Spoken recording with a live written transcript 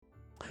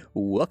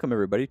Welcome,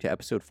 everybody, to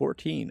episode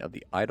 14 of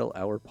the Idle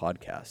Hour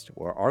podcast,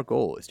 where our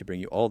goal is to bring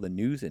you all the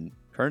news and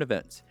current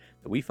events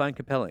that we find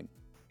compelling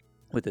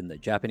within the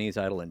Japanese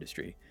idol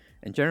industry,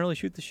 and generally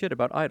shoot the shit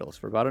about idols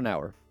for about an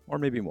hour, or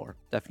maybe more,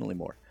 definitely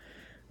more.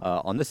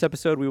 On this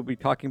episode, we will be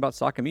talking about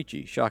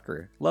Sakamichi,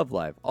 shocker, Love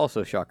Live,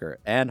 also shocker,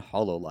 and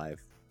Hololive,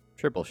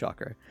 triple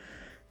shocker.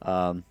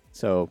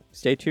 So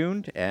stay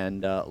tuned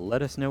and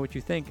let us know what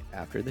you think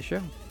after the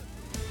show.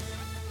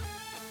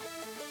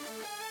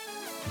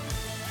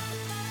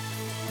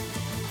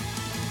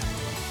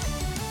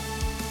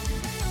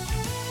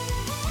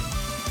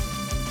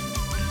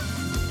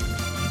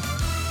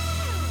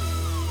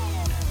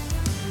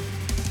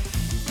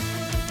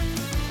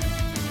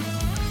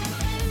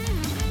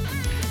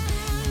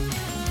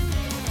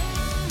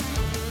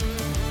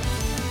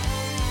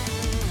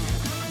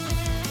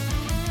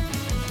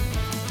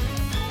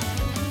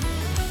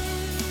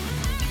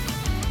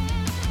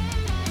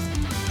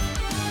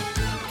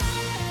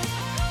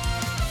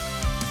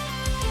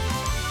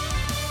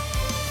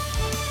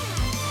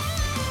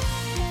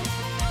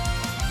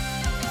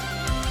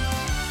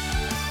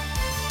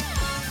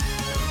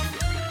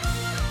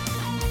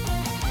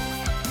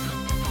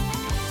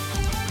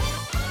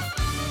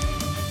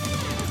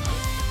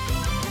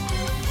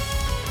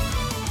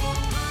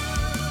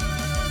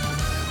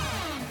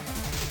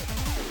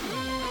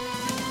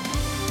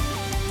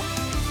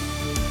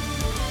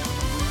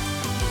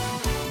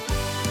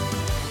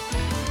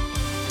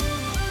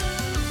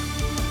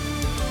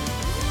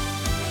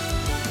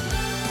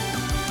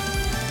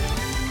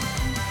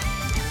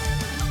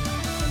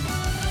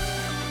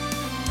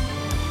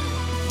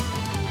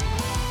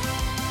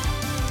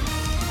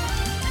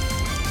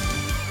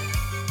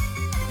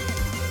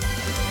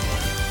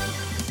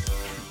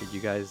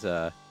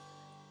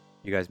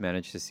 You guys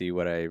managed to see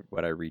what I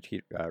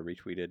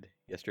retweeted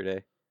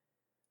yesterday?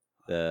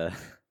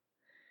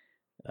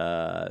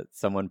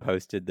 Someone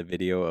posted the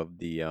video of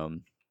the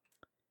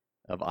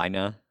of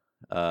Aina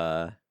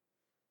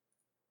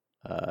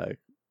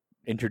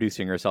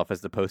introducing herself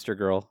as the poster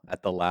girl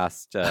at the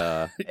last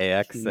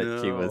AX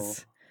that she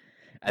was.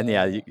 And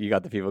yeah, you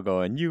got the people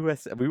going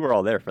USA. We were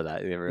all there for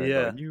that. They were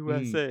going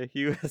USA,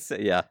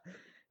 USA. Yeah.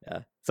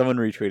 Someone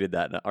retweeted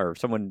that, or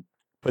someone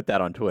put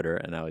that on Twitter,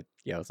 and I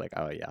was like,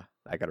 oh yeah,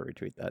 I gotta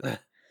retweet that.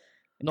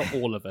 Not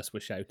all of us were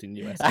shouting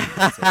USA.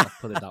 So I'll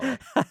put it that way.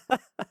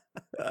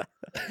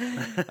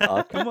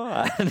 Oh, come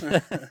on.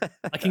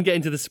 I can get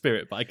into the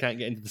spirit, but I can't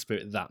get into the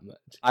spirit that much.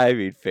 I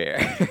mean,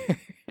 fair.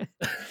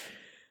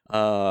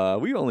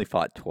 We only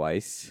fought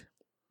twice.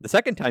 The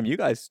second time, you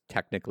guys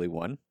technically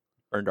won,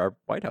 burned our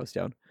White House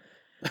down.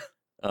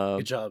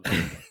 Good job.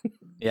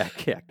 Yeah,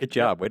 good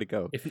job. Way to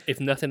go.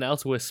 If nothing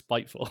else, we're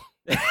spiteful.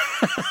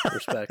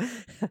 Respect.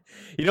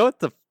 You know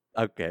what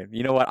okay,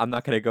 you know what? I'm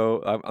not gonna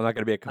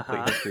be a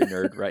complete history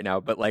nerd right now,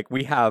 but like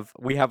we have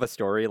a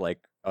story like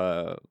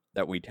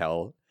that we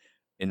tell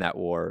in that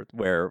war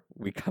where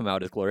we come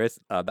out as glorious.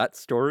 That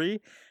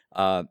story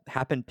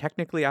happened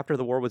technically after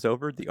the war was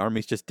over. The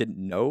armies just didn't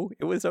know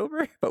it was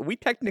over, but we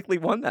technically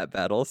won that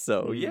battle,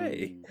 so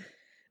yay.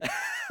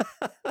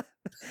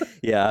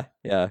 Yeah,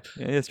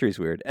 history's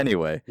weird.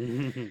 Anyway,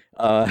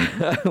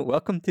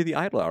 welcome to the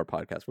Idle Hour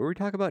podcast, where we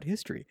talk about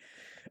history.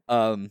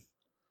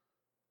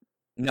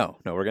 No,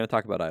 we're gonna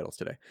talk about idols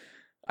today.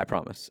 I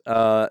promise.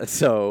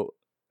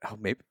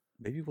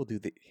 Maybe we'll do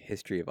the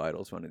history of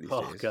idols one of these days.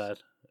 Oh God.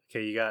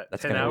 Okay, you got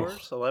 10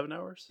 hours, 11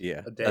 hours?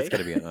 Yeah, a day? That's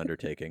gonna be an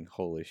undertaking.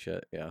 Holy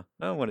shit, yeah.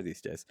 One of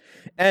these days.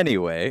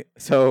 Anyway,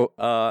 so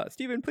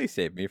Steven, please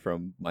save me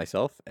from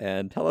myself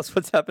and tell us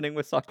what's happening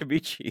with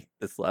Sakamichi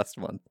this last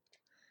month.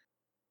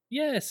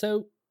 Yeah,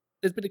 so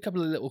there's been a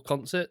couple of little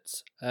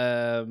concerts.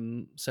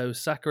 So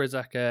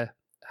Sakurazaka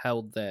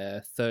held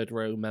their third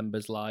row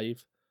members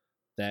live,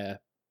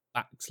 their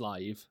acts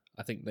live.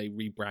 I think they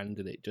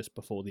rebranded it just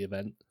before the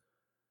event,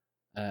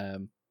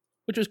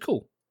 which was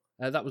cool.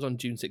 That was on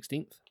June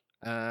 16th,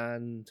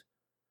 and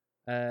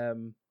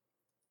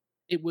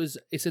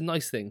it's a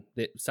nice thing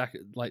that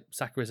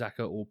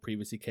Sakurazaka or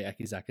previously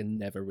Keiakizaka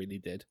never really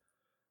did,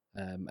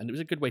 and it was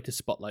a good way to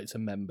spotlight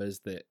some members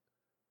that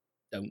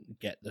don't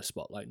get the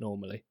spotlight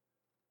normally.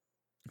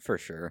 For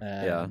sure,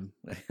 yeah.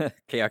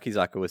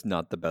 Keiakizaka was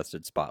not the best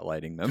at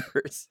spotlighting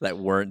members that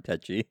weren't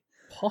Techi.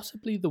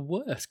 Possibly the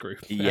worst group.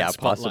 Yeah,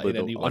 possibly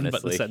anyone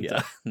honestly, but the center.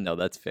 Yeah. No,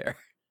 that's fair.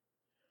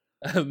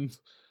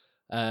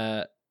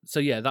 So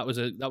yeah, that was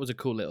a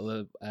cool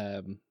little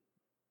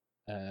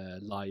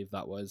live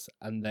that was,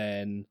 and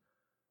then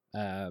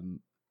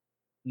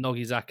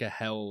Nogizaka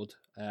held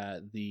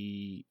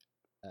the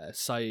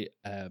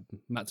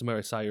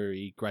Matsumura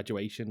Sayuri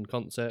graduation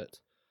concert,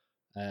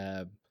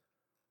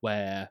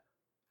 where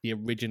the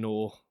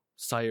original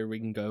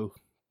Sayuringo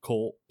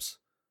corps,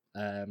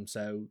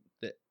 so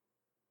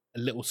a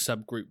little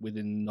subgroup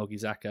within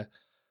Nogizaka,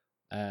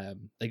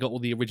 they got all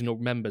the original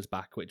members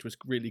back, which was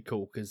really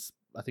cool because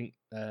I think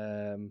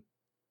 2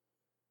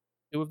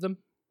 of them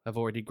have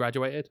already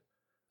graduated,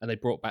 and they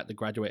brought back the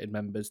graduated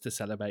members to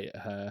celebrate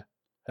her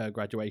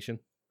graduation,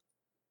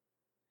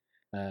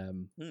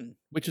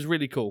 which is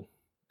really cool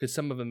because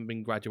some of them have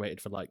been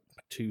graduated for like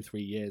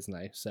 2-3 years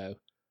now. So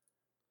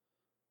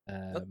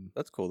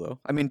that's cool though.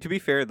 I mean, to be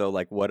fair though,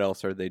 like what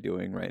else are they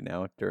doing right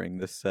now during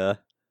this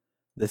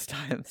this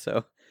time?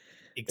 So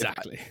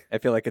exactly, I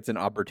feel like it's an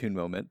opportune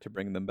moment to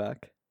bring them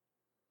back.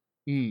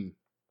 So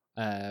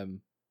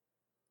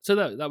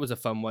that was a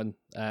fun one.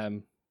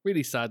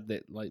 Really sad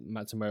that like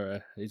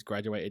Matsumura is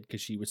graduated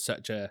because she was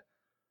such a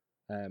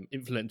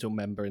influential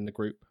member in the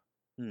group.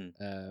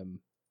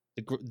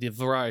 The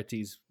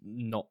variety's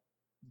not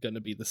going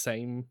to be the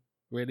same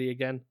really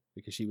again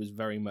because she was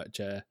very much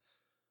a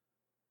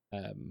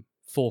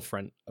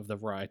forefront of the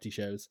variety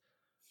shows.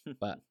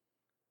 But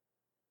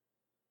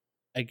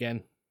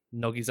again,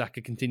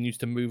 Nogizaka continues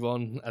to move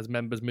on as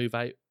members move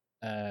out.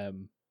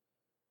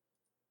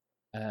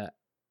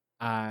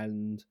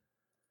 And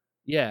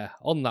yeah,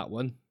 on that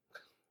one,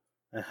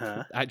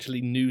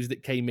 actually news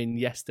that came in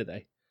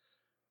yesterday.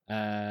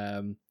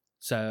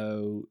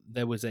 So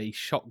there was a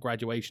shock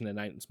graduation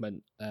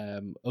announcement.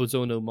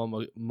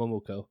 Ozono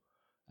Momoko,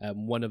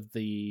 one of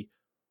the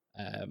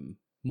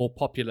more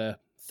popular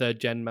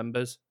third-gen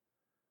members,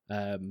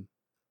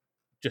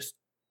 just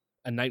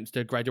announced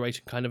her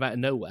graduation kind of out of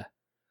nowhere.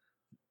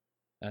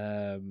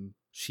 I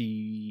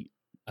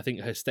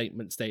think her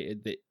statement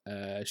stated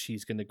that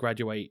she's going to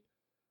graduate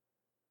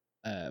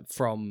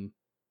from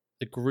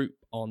the group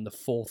on the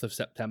 4th of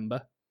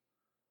September,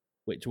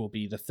 which will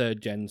be the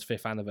third gen's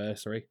 5th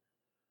anniversary.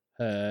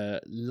 Her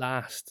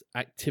last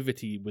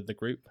activity with the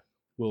group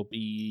will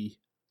be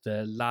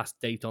the last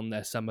date on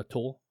their summer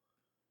tour,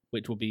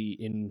 which will be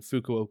in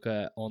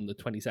Fukuoka on the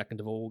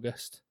 22nd of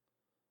August.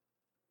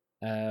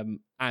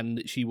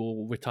 And she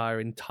will retire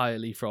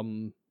entirely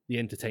from the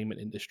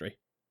entertainment industry.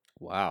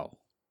 Wow.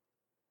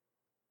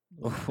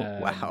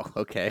 Wow.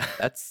 Okay.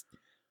 That's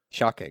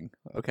shocking.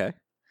 Okay.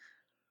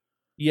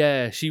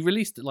 Yeah, she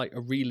released like a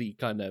really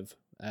kind of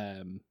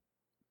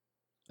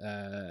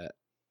a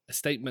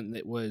statement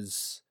that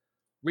was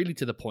really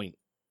to the point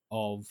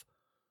of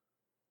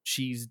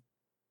she's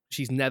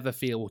never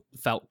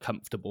felt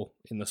comfortable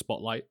in the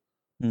spotlight.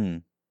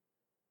 She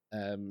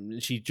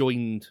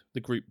joined the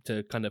group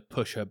to kind of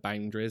push her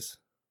boundaries.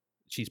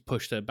 She's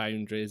pushed her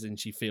boundaries and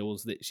she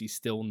feels that she's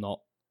still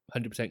not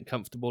 100%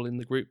 comfortable in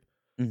the group,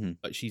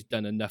 but she's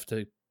done enough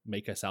to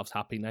make herself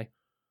happy now.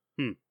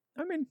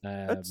 I mean,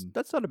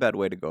 that's not a bad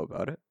way to go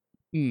about it.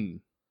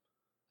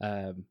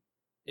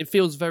 It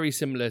feels very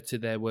similar to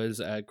there was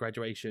a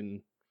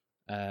graduation.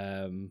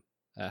 Hashimoto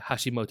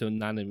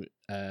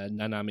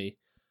Nanami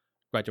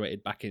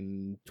graduated back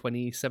in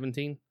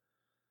 2017,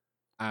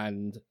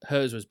 and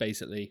hers was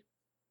basically,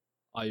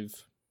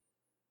 I've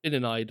been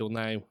an idol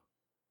now,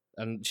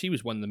 and she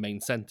was one of the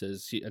main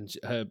centers.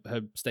 Her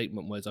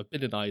statement was, I've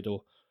been an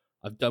idol,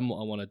 I've done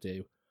what I want to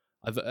do,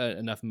 I've earned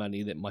enough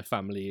money that my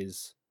family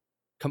is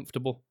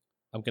comfortable.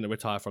 I'm going to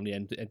retire from the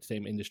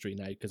entertainment industry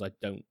now because I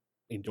don't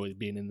enjoy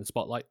being in the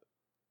spotlight.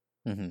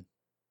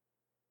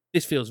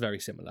 This feels very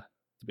similar,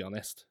 to be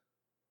honest.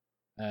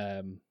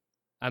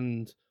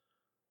 And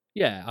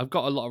yeah, I've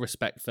got a lot of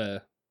respect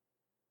for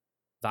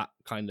that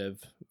kind of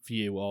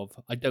view of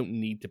I don't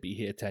need to be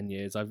here 10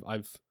 years.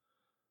 I've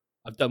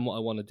done what I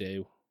want to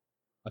do.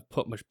 I've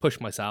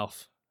pushed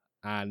myself,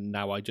 and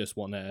now I just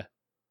want to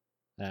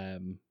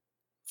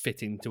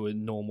fit into a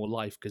normal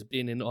life because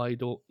being an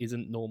idol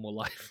isn't normal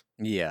life.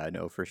 Yeah, I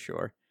know for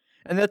sure.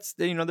 And that's,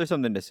 there's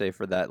something to say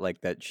for that,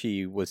 like that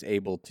she was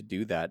able to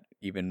do that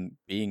even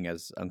being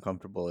as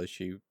uncomfortable as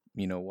she,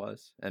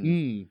 was.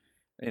 And,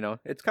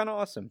 it's kind of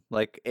awesome.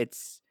 Like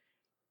it's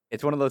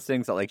one of those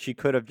things that like she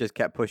could have just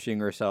kept pushing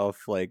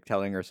herself, like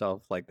telling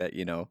herself like that,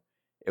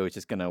 it was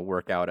just going to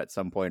work out at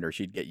some point or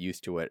she'd get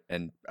used to it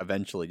and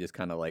eventually just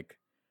kind of like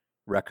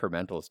wreck her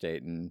mental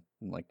state. And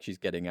like she's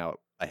getting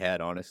out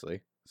ahead,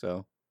 honestly.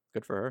 So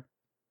good for her.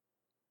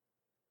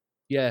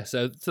 Yeah,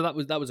 so that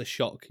was a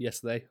shock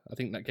yesterday. I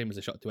think that came as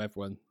a shock to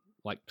everyone,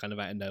 like kind of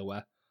out of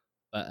nowhere.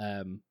 But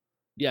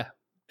yeah,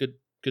 good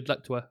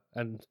luck to her,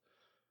 and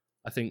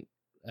I think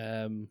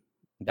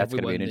that's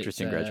going to be an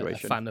interesting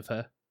graduation. A fan of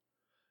her,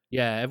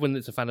 yeah, everyone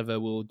that's a fan of her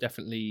will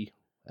definitely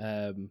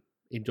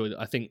enjoy it.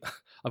 I think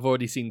I've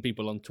already seen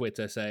people on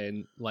Twitter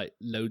saying like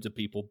loads of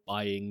people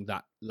buying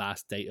that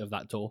last date of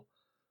that tour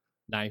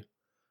now.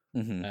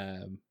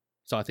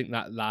 So I think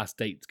that last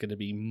date's going to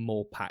be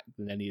more packed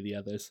than any of the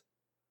others.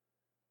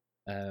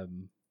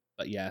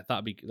 But yeah,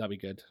 that'd be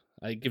good.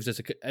 It gives us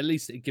at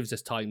least it gives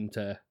us time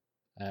to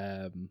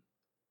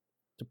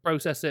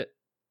process it,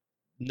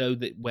 know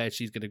that where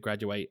she's going to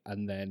graduate,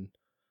 and then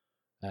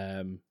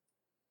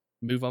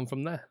move on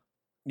from there.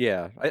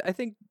 Yeah, I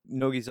think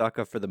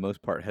Nogizaka for the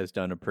most part has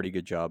done a pretty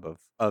good job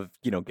of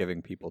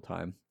giving people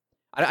time.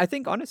 I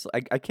think honestly,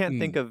 I can't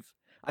think of.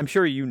 I'm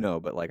sure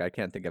but like I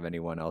can't think of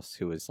anyone else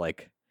who is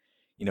like,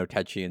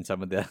 Tetchi and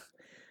some of the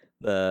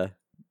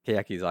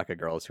Keyakizaka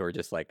girls who are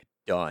just like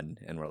done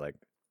and we're like,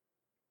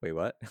 wait,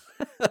 what?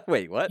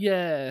 Wait, what?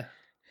 Yeah,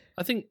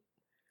 I think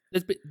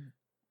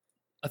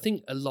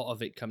a lot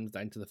of it comes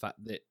down to the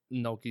fact that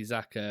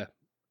Nogizaka,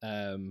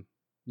 no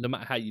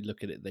matter how you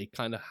look at it, they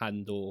kind of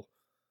handle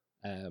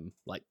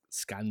like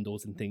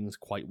scandals and things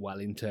quite well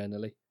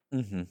internally.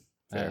 Mm-hmm.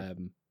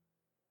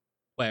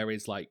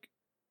 Whereas like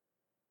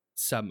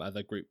some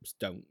other groups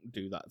don't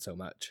do that so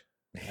much.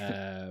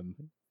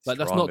 But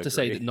that's not to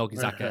say that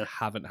Nogizaka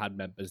haven't had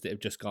members that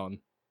have just gone,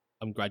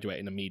 I'm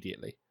graduating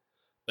immediately.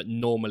 But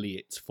normally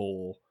it's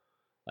for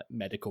like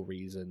medical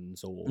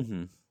reasons or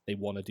they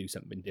want to do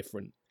something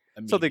different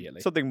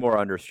immediately. Something more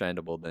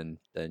understandable than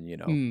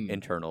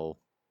internal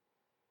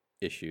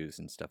issues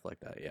and stuff like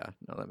that. Yeah,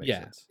 no, that makes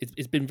sense.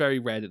 It's been very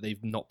rare that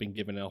they've not been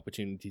given an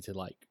opportunity to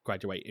like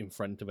graduate in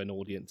front of an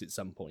audience at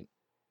some point.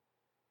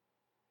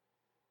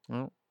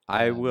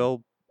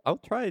 Well, I'll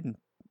try and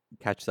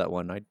catch that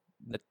one.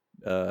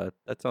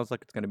 That sounds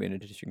like it's going to be an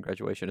interesting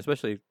graduation,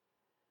 especially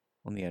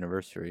on the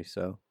anniversary.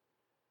 So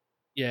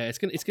yeah,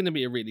 it's gonna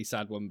be a really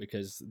sad one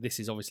because this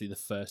is obviously the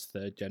first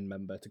third gen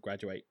member to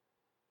graduate.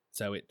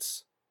 So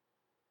it's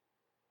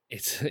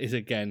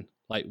again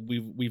like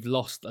we've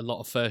lost a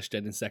lot of first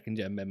gen and second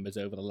gen members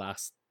over the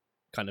last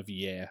kind of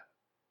year,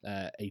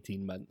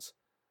 18 months.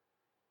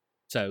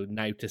 So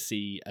now to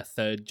see a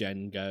third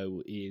gen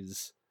go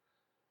is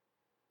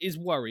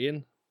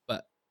worrying,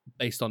 but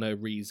based on her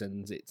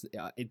reasons,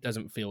 it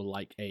doesn't feel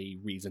like a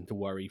reason to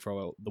worry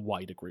for the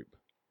wider group.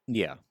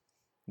 Yeah,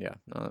 no,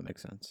 that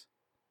makes sense.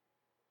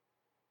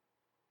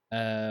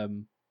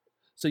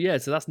 So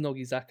that's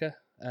Nogizaka.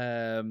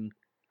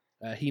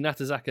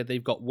 Hinatazaka,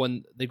 they've got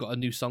a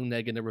new song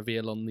they're going to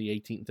reveal on the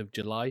 18th of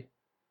July,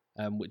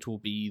 which will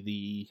be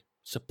the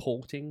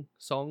supporting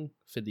song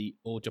for the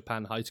All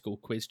Japan High School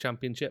Quiz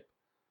Championship.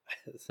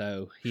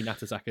 So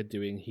Hinatazaka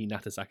doing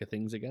Hinatazaka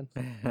things again.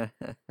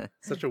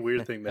 Such a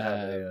weird thing to have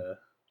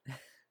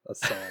a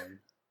song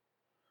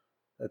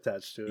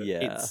attached to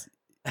it.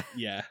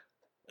 Yeah.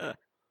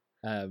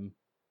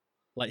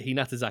 Like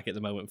Hinatazaka at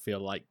the moment feel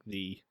like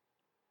the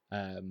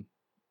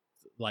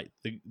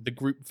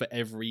group for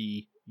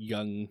every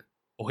young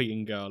boy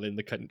and girl in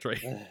the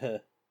country.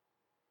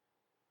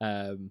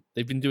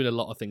 They've been doing a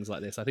lot of things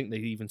like this. I think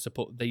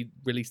they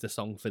released a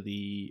song for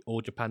the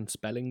All Japan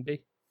Spelling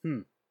Bee.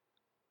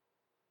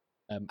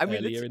 I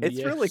mean,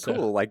 it's really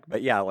cool. Like,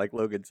 but yeah, like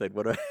Logan said,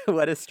 what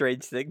a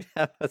strange thing to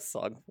have a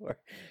song for.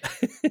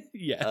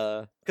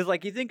 Yeah, because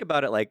like you think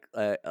about it, like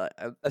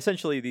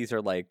essentially these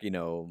are like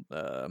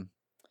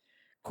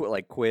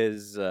like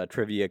quiz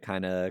trivia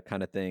kind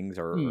of things,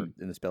 or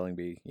in the spelling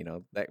bee,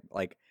 that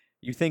like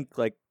you think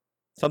like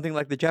something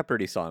like the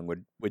Jeopardy song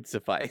would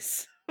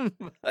suffice.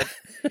 But,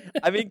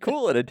 I mean,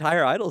 cool, an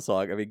entire Idol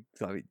song. I mean,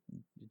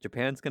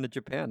 Japan's gonna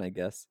Japan, I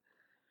guess.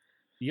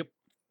 Yep.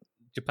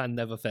 Japan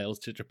never fails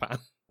to Japan.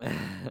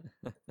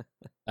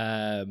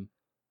 But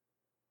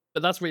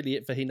that's really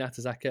it for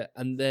Hinatazaka.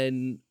 And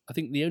then I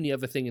think the only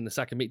other thing in the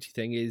Sakamichi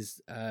thing is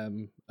a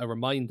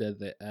reminder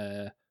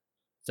that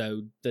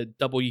so the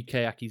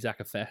WK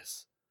Akizaka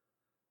Fest,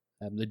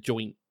 the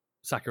joint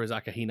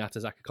Sakurazaka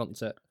Hinatazaka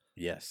concert.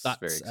 Yes, that's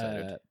very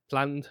excited.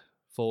 Planned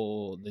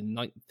for the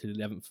 9th to the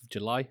 11th of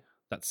July.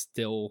 That's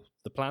still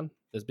the plan.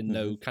 There's been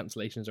no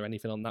cancellations or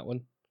anything on that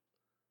one.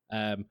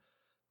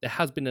 There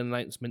has been an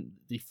announcement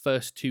the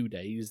first 2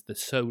 days, the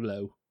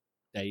solo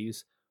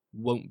days,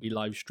 won't be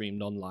live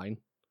streamed online,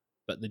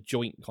 but the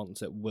joint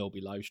concert will be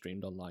live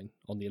streamed online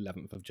on the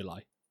 11th of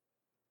July.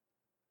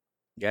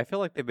 Yeah, I feel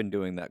like they've been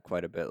doing that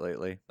quite a bit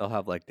lately. They'll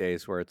have like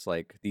days where it's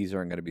like these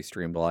aren't going to be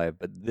streamed live,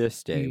 but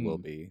this day will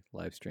be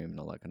live streamed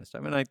and all that kind of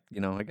stuff. And I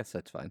guess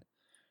that's fine.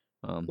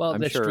 Well,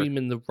 they're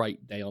streaming the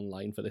right day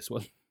online for this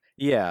one.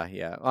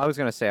 Yeah. I was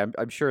gonna say,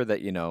 I'm sure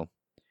that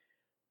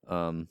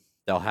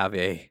they'll have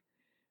a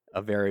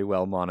very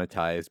well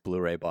monetized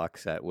Blu-ray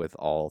box set with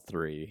all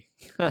 3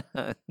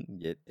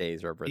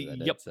 days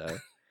represented. Yep. So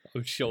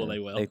I'm sure they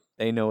will.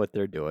 They know what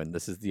they're doing.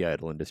 This is the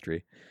Idol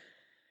industry.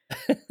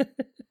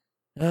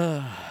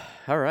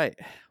 All right.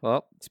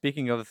 Well,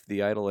 speaking of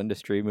the Idol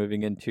industry,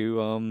 moving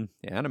into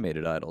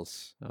animated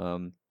idols.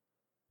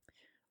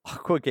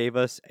 Aqua gave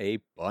us a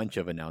bunch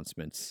of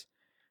announcements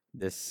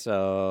this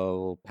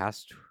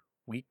past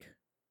week.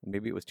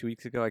 Maybe it was 2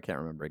 weeks ago. I can't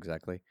remember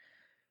exactly.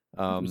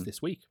 It was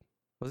this week.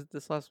 Was it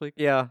this last week?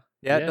 Yeah.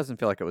 It doesn't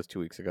feel like it was 2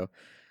 weeks ago.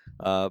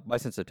 My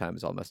sense of time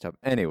is all messed up.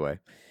 Anyway,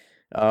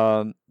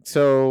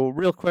 so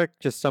real quick,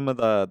 just some of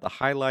the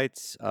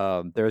highlights.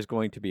 There's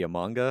going to be a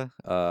manga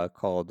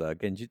called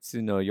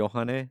Genjutsu no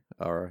Yohane,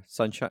 or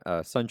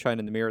Sunshine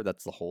in the Mirror.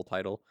 That's the whole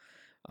title.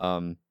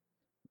 And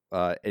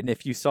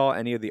if you saw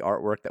any of the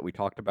artwork that we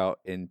talked about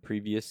in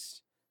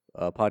previous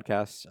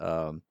podcasts,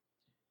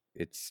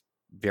 it's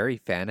very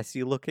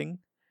fantasy looking.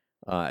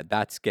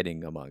 That's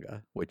getting a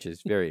manga, which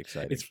is very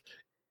exciting.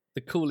 The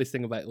coolest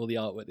thing about all the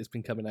artwork that's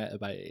been coming out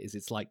about it is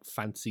it's like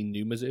fancy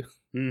Numazu.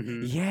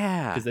 Mm-hmm.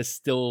 Yeah, because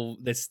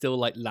there's still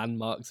like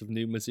landmarks of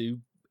Numazu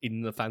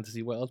in the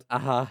fantasy world.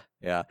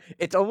 Yeah,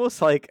 it's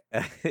almost like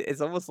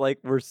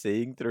we're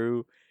seeing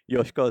through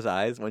Yoshiko's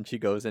eyes when she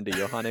goes into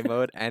Yohane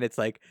mode, and it's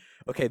like,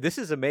 okay, this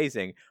is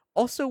amazing.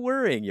 Also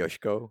worrying,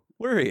 Yoshiko,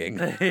 worrying.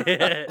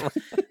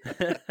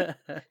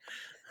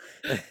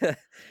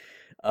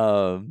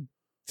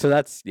 So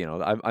that's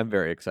I'm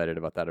very excited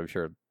about that. I'm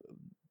sure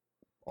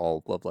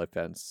all Love Live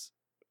fans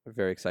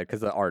very excited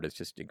because the art is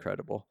just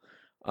incredible.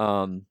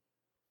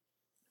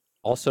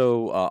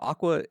 Also,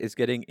 Aqua is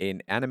getting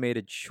an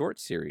animated short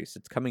series.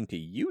 It's coming to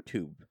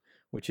YouTube,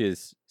 which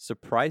is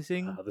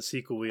surprising. The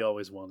sequel we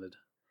always wanted.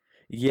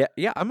 Yeah,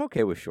 I'm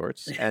okay with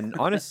shorts. And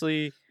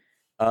honestly,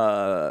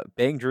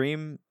 Bang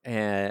Dream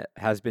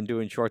has been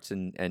doing shorts,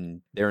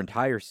 and their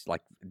entire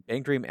like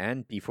Bang Dream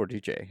and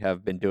D4DJ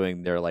have been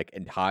doing their like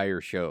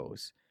entire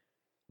shows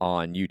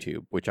on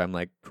YouTube, which I'm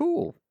like,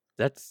 cool.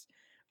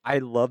 I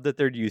love that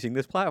they're using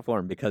this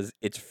platform because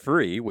it's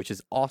free, which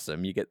is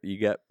awesome. You get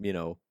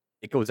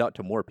it goes out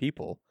to more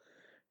people.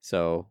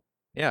 So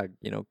yeah,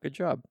 good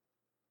job.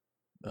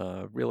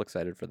 Real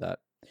excited for that.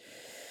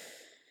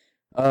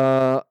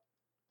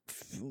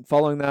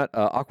 Following that,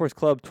 Aqua's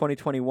Club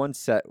 2021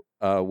 set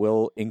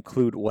will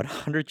include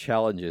 100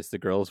 challenges the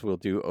girls will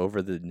do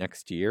over the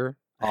next year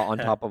on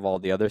top of all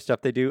the other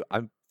stuff they do.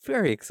 I'm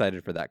very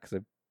excited for that because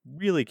I'm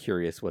really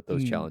curious what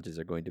those challenges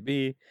are going to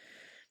be.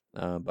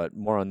 But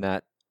more on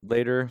that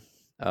later.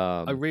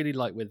 I really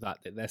like with that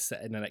they're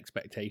setting an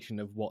expectation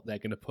of what they're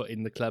going to put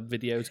in the club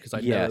videos, because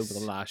I know over the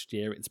last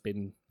year it's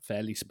been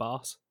fairly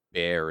sparse.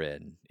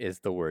 Barren is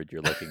the word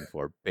you're looking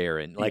for.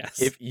 Barren. Like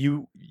if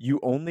you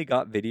only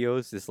got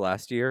videos this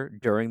last year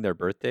during their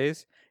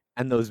birthdays,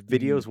 and those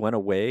videos went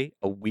away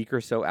a week or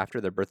so after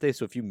their birthday.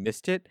 So if you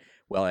missed it,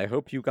 well, I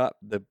hope you got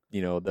the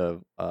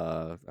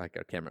I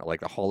can't remember, like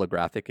the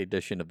holographic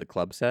edition of the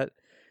club set.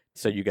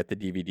 So you get the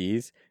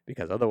DVDs,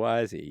 because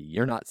otherwise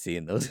you're not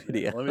seeing those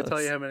videos. Let me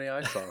tell you how many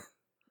I saw.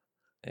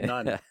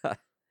 None.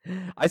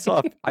 I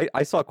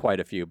saw quite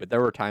a few, but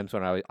there were times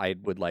when I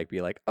would like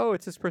be like, oh,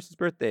 it's this person's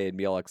birthday, and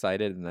be all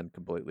excited, and then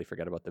completely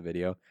forget about the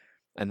video,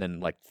 and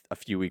then like a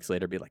few weeks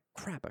later be like,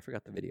 crap, I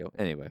forgot the video.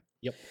 Anyway.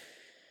 Yep.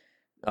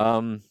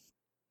 But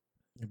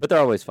they're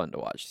always fun to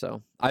watch.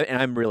 So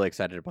I'm really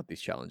excited about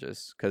these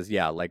challenges because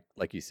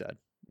like you said,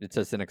 it's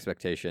just an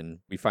expectation.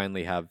 We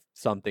finally have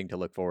something to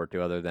look forward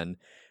to other than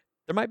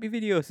there might be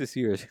videos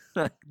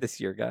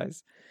this year,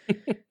 guys.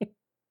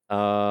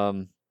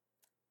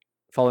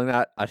 Following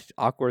that,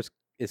 Aqua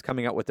is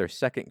coming out with their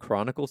second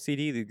Chronicle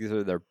CD. These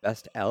are their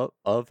best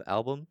of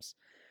albums.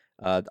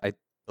 I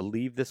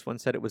believe this one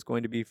said it was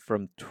going to be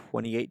from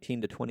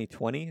 2018 to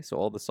 2020, so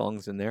all the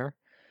songs in there,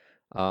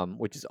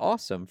 which is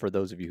awesome for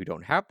those of you who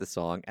don't have the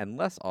song, and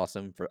less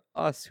awesome for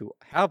us who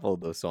have all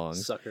those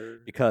songs. Sucker.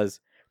 Because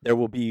there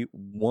will be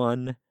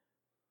one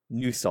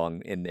new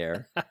song in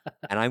there,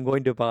 and I'm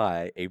going to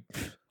buy a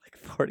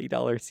like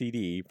 $40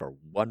 CD for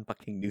one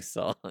fucking new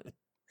song.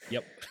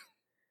 Yep.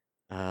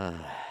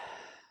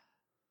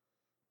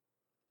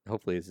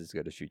 Hopefully it's as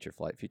good as Future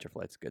Flight. Future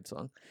Flight's a good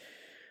song.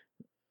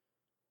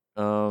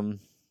 And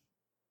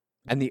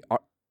the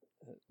art.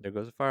 There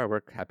goes a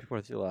firework. Happy 4th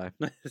of July.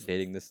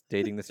 dating this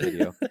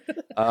video.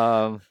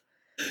 Although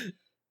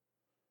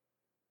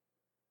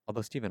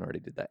Steven already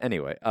did that.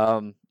 Anyway,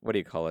 what do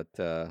you call it?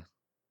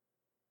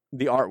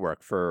 The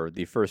artwork for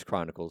the first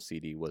Chronicles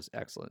CD was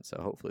excellent,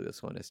 so hopefully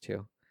this one is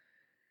too.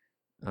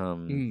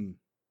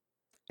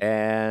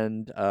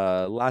 And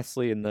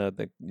lastly, in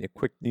the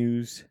quick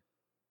news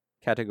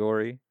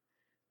category,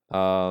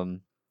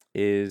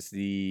 is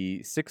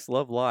the Six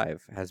Love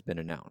Live has been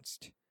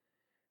announced.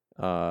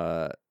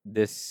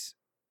 This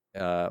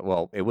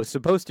it was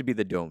supposed to be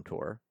the Dome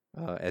Tour.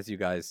 As you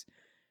guys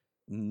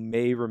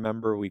may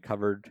remember, we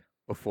covered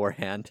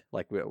beforehand,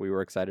 like we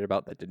were excited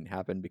about. That didn't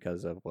happen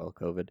because of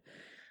COVID.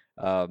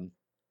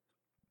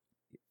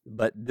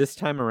 But this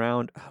time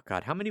around, oh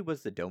god, how many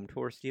was the Dome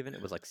Tour, Steven?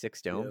 It was like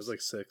 6 domes. Yeah, it was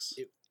like 6.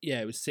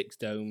 It was 6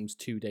 domes,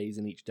 2 days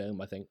in each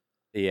dome, I think.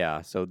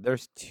 Yeah, so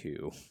there's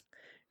 2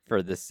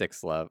 for the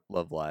Six Love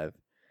Live.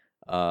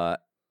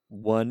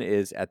 One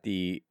is at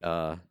the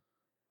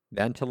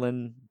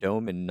Vantalen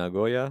Dome in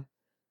Nagoya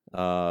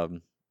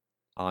on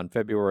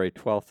February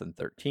 12th and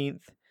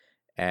 13th,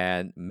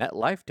 and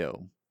MetLife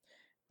Dome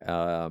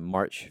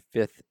March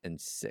 5th and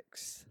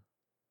 6th.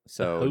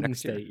 So the home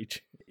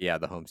stage. Yeah,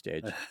 the home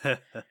stage.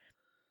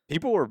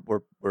 People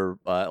were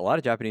a lot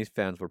of Japanese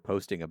fans were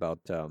posting about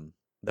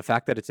the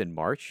fact that it's in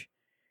March,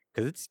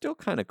 because it's still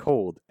kind of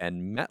cold,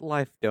 and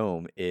MetLife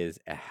Dome is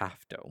a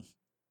half dome.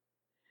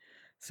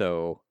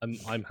 So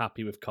I'm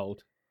happy with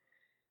cold.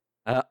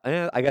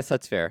 I guess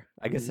that's fair.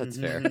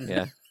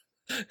 Yeah.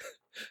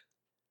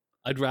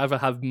 I'd rather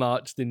have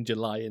March than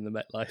July in the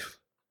MetLife.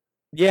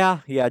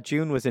 Yeah.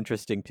 June was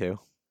interesting too.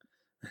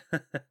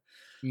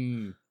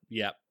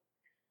 Yeah.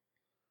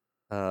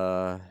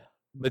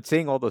 But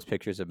seeing all those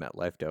pictures of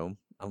MetLife Dome,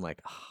 I'm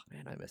like, oh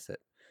man, I miss it.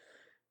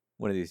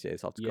 One of these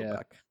days, I'll have to go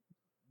back.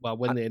 Well,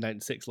 when they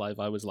announced 6 Live,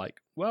 I was like,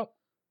 well,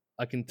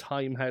 I can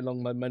time how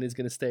long my money's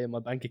going to stay in my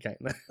bank account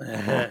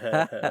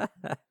now.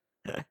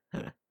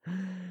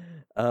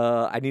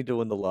 I need to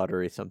win the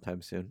lottery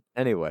sometime soon.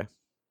 Anyway.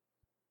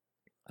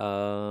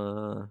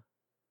 Yeah.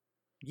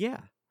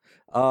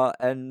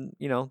 And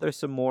there's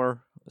some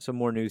more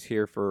news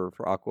here for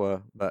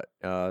Aqua, but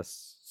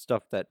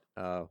stuff that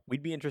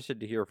we'd be interested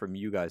to hear from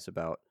you guys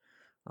about.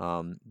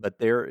 But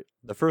the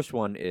first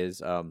one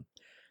is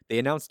they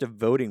announced a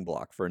voting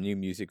block for a new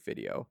music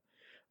video.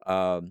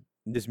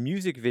 this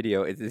music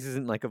video, this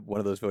isn't like one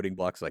of those voting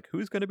blocks like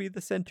who's going to be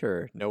the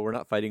center. No, we're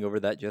not fighting over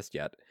that just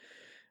yet.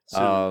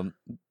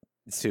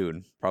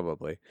 Soon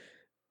probably.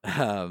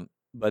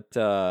 But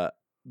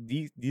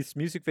this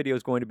music video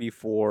is going to be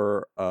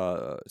for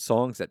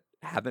songs that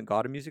haven't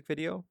got a music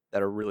video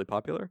that are really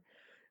popular.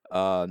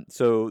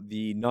 So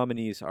the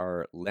nominees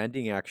are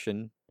Landing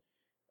Action,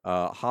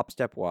 Hop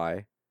Step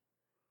Y,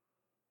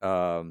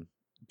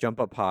 Jump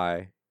Up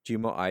High,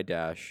 Gmo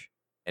iDash,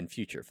 and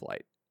Future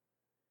Flight.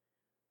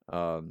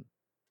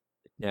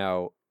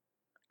 Now,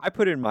 I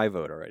put in my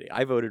vote already.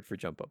 I voted for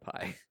Jump Up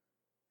High.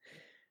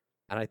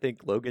 And I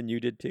think, Logan, you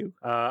did too?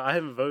 I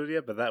haven't voted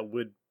yet, but that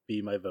would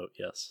be my vote,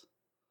 yes.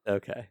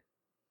 Okay.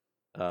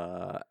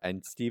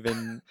 And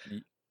Steven...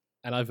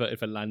 And I voted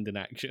for Landing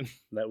Action.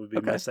 That would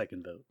be my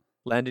second vote.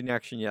 Landing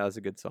Action, yeah, is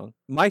a good song.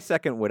 My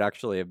second would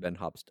actually have been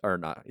Hop Step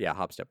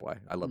Y.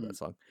 I love that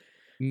song.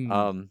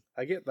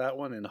 I get that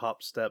one and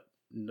Hop Step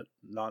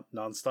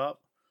Nonstop.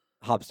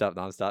 Hop Step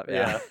Nonstop,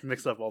 yeah.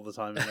 Mixed up all the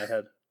time in my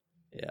head.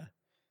 Yeah.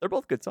 They're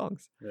both good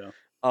songs. Yeah.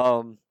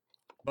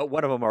 But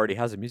one of them already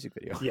has a music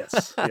video.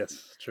 Yes,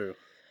 true.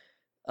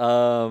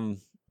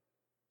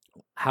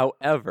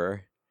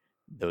 However,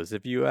 those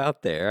of you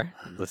out there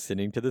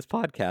listening to this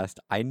podcast,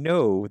 I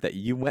know that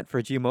you went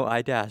for Gmo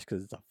iDash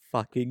because it's a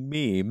fucking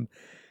meme.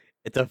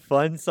 It's a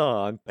fun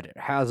song, but it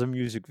has a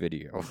music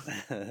video.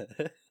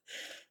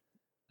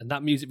 And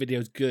that music video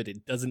is good.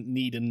 It doesn't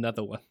need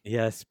another one.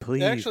 Yes,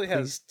 please. It actually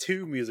has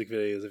two music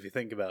videos if you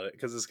think about it,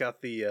 because it's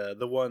got the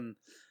one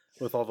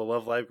with all the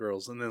Love Live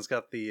girls, and then it's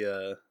got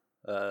the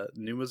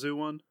Numazu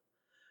one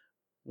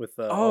with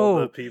all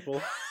the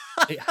people.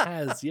 It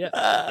has, yeah.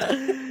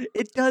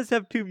 It does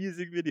have two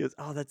music videos.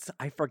 Oh,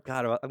 I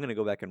forgot about. I'm gonna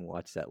go back and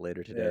watch that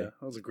later today. Yeah,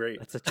 that was great.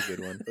 That's such a good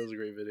one. That was a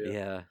great video.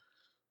 Yeah.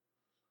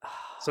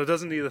 So it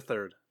doesn't need a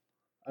third.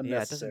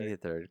 Yeah, it doesn't need a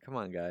third. Come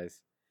on,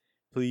 guys.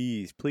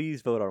 Please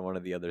vote on one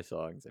of the other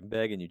songs. I'm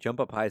begging you. Jump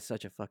Up High is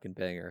such a fucking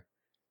banger.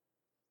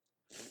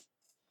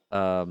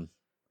 But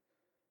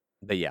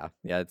yeah.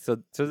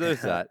 So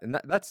there's that, and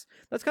that's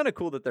kind of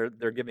cool that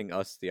they're giving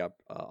us the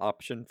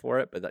option for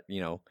it. But that,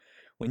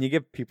 when you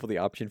give people the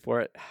option for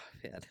it,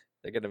 man,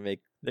 they're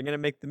gonna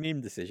make the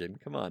meme decision.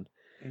 Come on.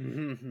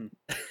 Mm-hmm.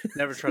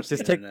 Never trust the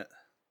internet.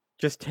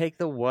 Just take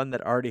the one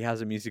that already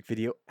has a music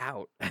video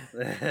out.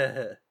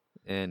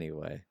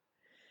 Anyway.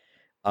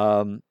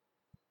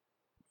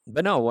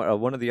 But no,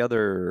 one of the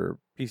other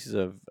pieces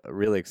of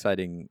really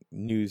exciting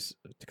news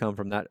to come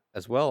from that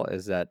as well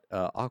is that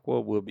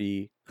Aqua will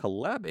be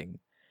collabing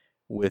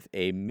with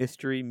a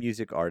mystery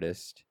music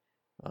artist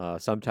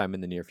sometime in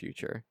the near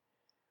future.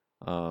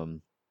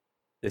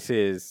 This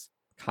is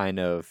kind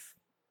of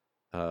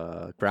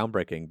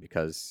groundbreaking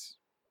because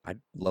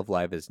Love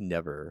Live has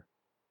never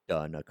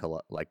done a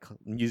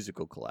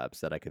musical collabs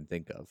that I can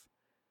think of.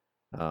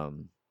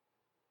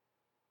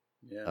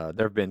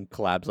 There have been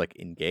collabs like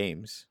in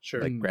games,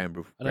 sure, like Grand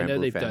Blue I know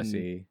they've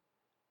Fantasy.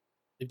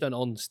 They've done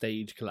on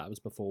stage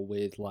collabs before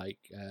with I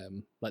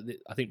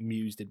think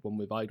Muse did one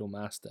with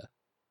Idolmaster.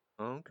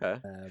 Okay.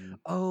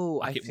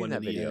 I've seen one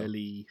of the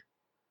early.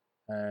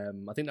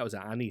 I think that was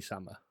an Annie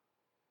Sama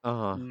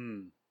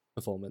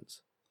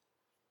performance.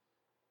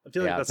 I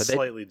feel like that's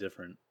slightly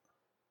different.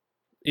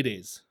 It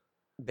is.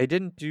 They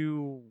didn't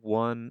do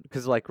one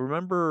because,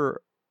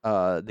 remember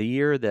the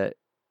year that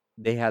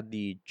they had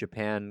the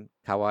Japan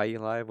Kawaii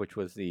Live, which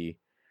was it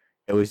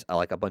was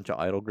like a bunch of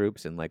idol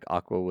groups, and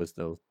Aqua was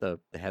the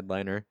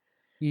headliner.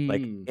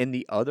 Like in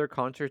the other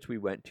concerts we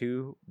went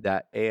to,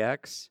 that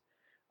AX,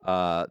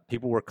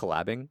 people were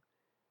collabing.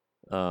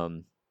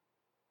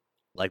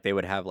 They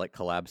would have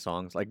collab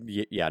songs,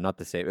 not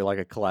the same, like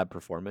a collab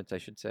performance, I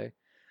should say.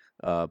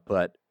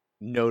 But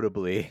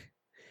notably,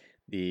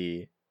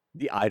 the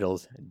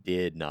idols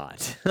did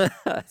not.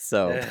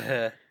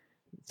 So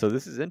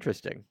this is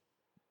interesting.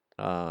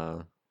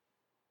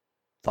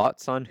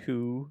 Thoughts on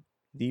who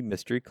the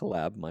mystery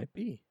collab might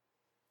be?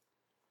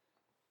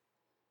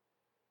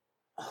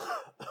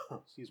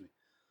 Excuse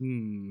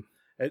me.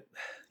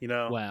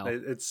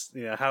 It's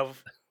how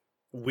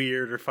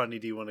weird or funny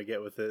do you want to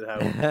get with it?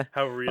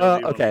 How real do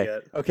you want to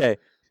get? Okay.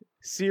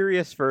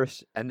 Serious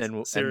first, and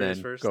then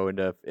go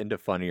into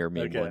funnier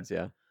meme ones.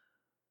 Yeah.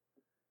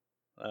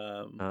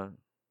 I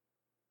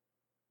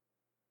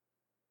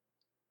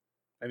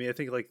mean, I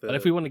think But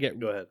if we want to get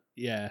go ahead,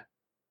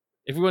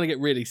 if we want to get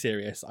really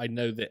serious, I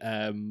know that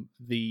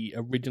the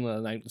original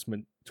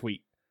announcement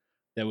tweet,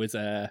 there was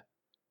a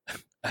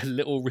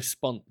little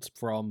response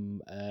from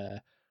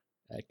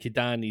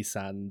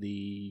Kidani-san,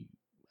 the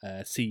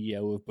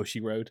CEO of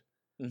Bushiroad,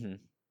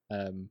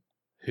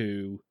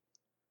 who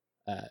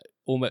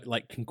almost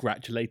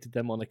congratulated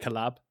them on a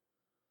collab,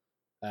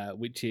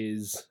 which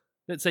is,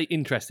 let's say,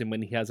 interesting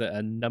when he has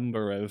a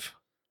number of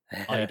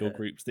idol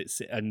groups that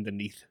sit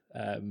underneath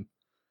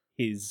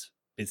his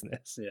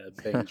business. Yeah,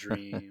 Bang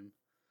Dream.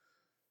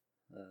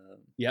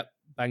 Yep,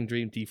 Bang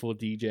Dream,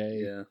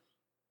 D4DJ. Yeah.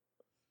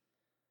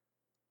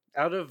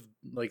 Out of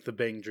the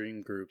Bang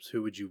Dream groups,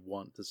 who would you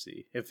want to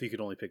see if you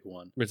could only pick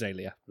one?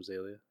 Rosalia.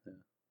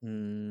 Yeah.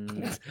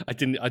 Mm, I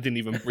didn't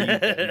even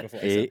breathe then before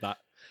I said that.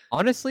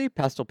 honestly,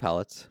 Pastel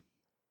Palettes,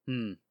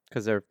 Hmm.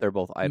 because they're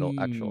both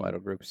actual idol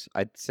groups.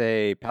 I'd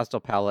say Pastel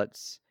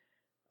Palettes,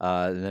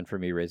 and then for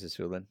me, Reza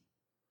Sulin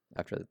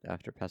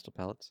after Pastel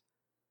Palettes.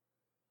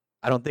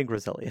 I don't think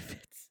Roselia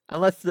fits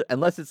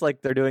unless it's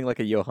like they're doing like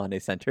a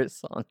Johannes Centris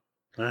song.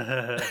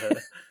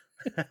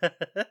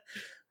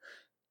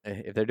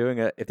 If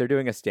they're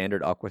doing a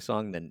standard Aqua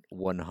song, then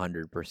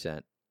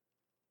 100%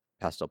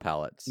 Pastel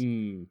Palettes.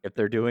 If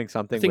they're doing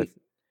something with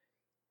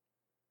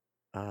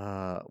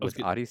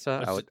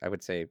Adisa, I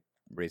would say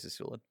Reza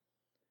Sulin.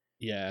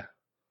 Yeah,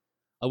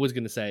 I was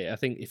gonna say. I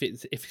think if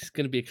it's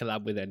gonna be a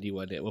collab with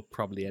anyone, it will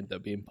probably end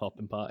up being Pop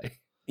and Party.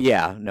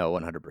 Yeah, no,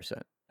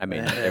 100%. I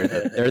mean,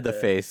 they're the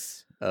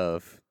face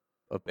of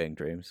Bang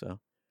Dream. So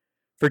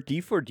for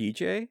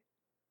D4DJ,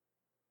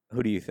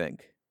 who do you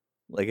think?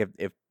 Like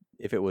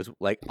if it was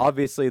like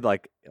obviously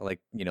like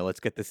let's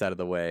get this out of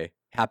the way.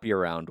 Happy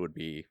Around would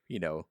be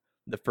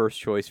the first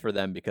choice for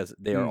them because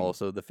they are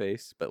also the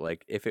face. But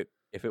like if it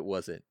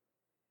wasn't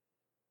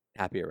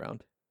Happy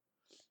Around,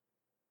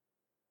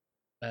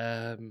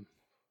 I'd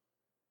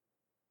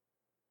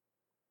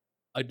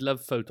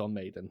love Photon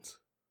Maidens.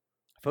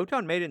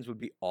 Photon Maidens would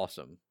be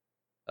awesome.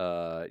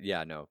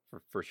 Yeah, no,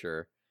 for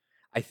sure.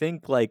 I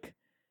think like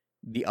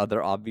the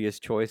other obvious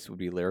choice would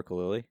be Lyrical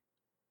Lily.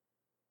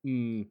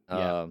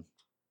 Yeah.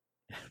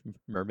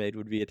 Mermaid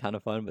would be a ton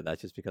of fun, but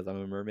that's just because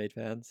I'm a Mermaid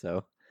fan.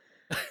 So,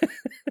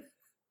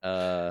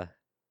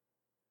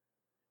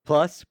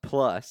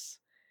 plus,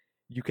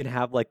 you can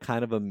have like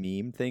kind of a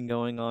meme thing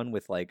going on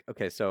with like,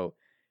 okay, so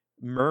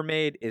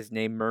Mermaid is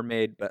named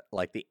Mermaid, but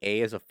like the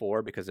A is a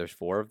 4 because there's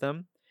 4 of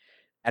them.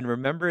 And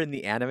remember in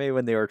the anime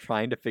when they were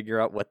trying to figure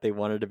out what they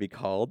wanted to be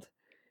called,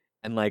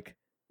 and like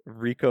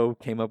Rico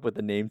came up with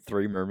the name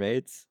 3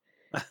 Mermaids.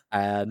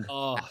 And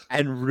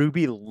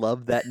Ruby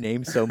loved that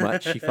name so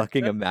much she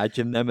fucking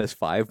imagined them as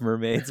 5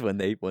 mermaids when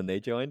they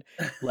joined.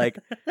 Like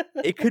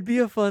it could be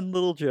a fun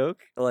little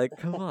joke. Like,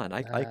 come on,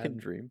 I can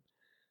dream.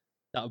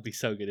 That would be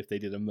so good if they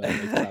did a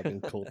mermaid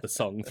collab called the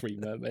song 3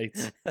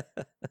 Mermaids.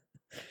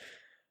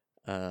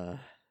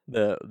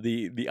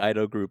 The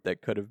idol group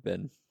that could have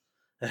been.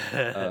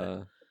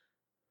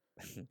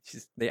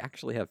 They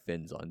actually have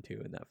fins on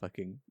too in that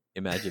fucking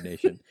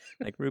imagination.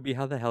 Like, Ruby,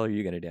 how the hell are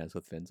you gonna dance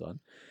with fins on?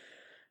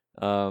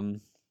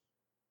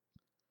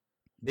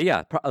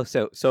 Yeah,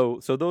 so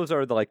those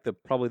are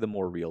probably the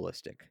more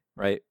realistic,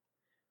 right?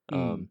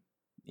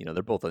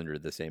 They're both under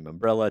the same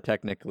umbrella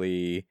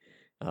technically.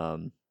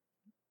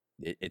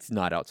 It's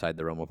not outside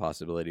the realm of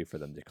possibility for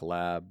them to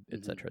collab,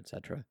 etc.,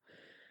 etc.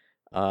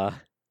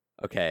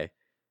 Okay,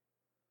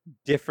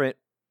 different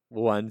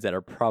ones that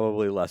are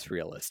probably less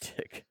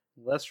realistic.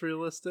 Less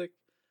realistic?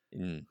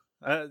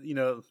 A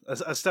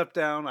step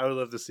down. I would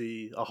love to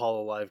see a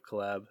Hololive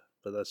collab,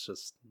 but that's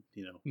just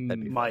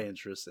my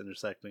interest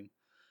intersecting.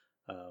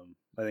 I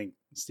think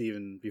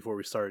Steven, before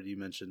we started, you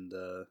mentioned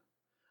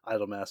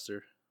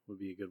Idolmaster would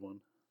be a good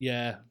one.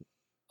 Yeah,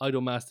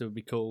 Idolmaster would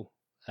be cool.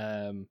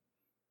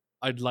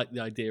 I'd like the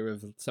idea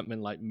of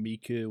something like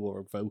Miku or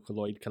a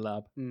Vocaloid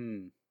collab.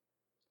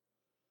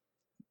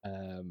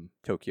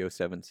 Tokyo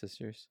Seven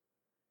Sisters.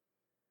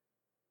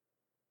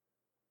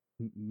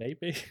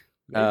 Maybe.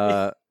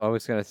 I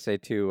was gonna say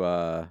too.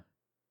 I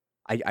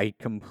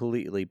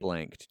completely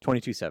blanked.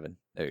 22/7.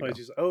 There you go.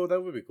 Oh,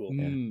 that would be cool.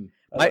 Yeah.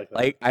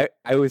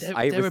 I was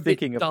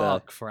thinking of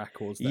dark for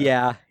Aquas.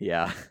 Yeah,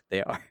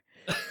 they are.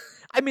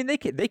 I mean, they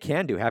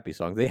can do happy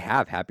songs. They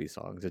have happy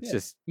songs. It's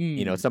just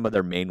some of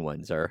their main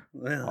ones are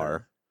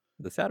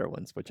the sadder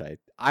ones, which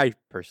I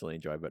personally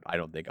enjoy, but I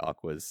don't think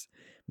Aqua's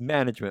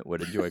management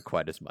would enjoy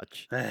quite as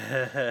much.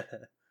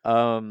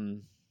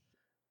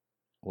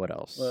 What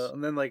else? Well,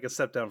 and then like a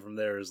step down from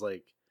there is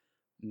like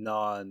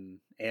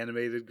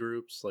non-animated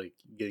groups, like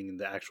getting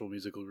into actual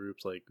musical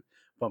groups. Like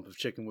Bump of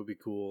Chicken would be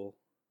cool.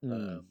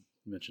 You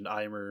mentioned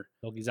Aimer,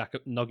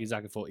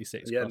 Nogizaka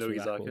 46. Yeah,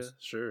 Nogizaka,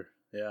 sure,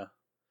 yeah.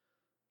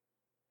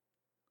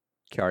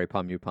 Kyari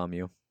Pamu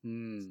Pamu.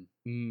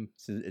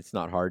 It's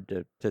not hard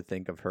to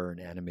think of her in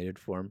animated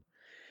form.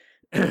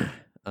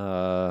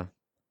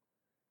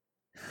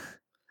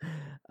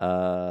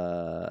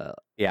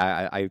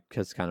 Yeah, I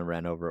just kind of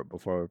ran over it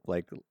before,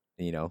 like,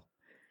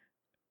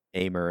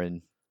 Aimer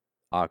and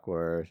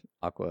Aqua,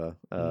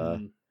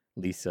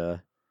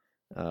 Lisa,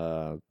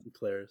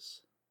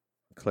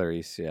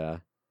 Clarice, yeah.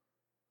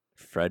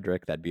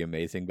 Frederick, that'd be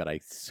amazing, but I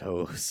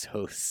so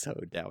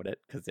doubt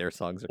it because their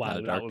songs are kind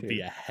of dark. That would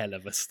be a hell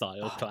of a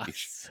style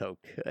clash. So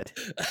good.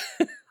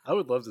 I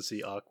would love to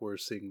see Aqua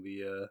sing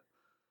the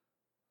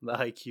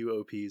Haikyuu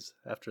OPs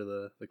after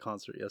the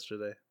concert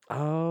yesterday.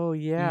 Oh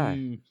yeah.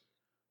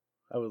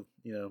 I would,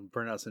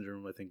 Burnout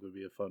Syndrome I think would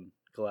be a fun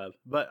collab,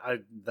 but I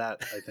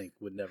think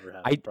would never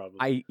happen.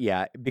 Probably.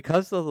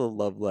 Because of the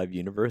Love Live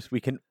universe, we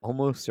can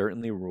almost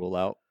certainly rule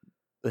out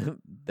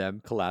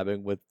them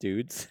collabing with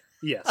dudes.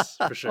 Yes,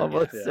 for sure.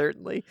 Almost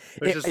certainly.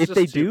 If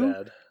they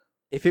do,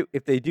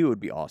 if they do, it would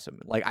be awesome.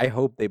 Like, I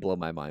hope they blow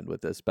my mind with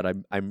this, but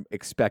I'm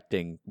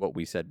expecting what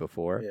we said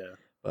before. Yeah.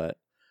 But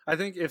I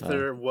think if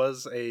there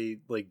was a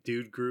like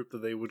dude group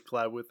that they would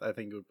collab with, I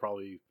think it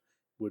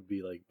would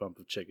be like Bump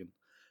of Chicken,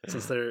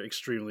 since they're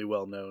extremely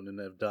well known and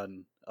have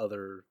done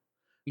other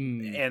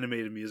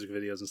animated music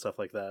videos and stuff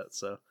like that.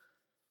 So,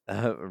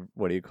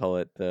 what do you call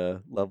it?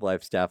 The Love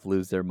Live staff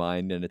lose their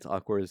mind, and it's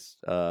Aqua's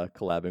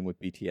collabing with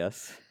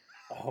BTS.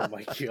 Oh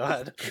my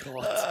god!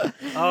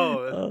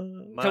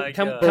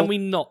 Can we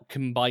not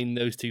combine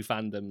those two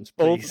fandoms, please?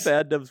 Both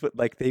fandoms would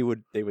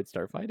they would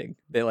start fighting.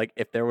 They like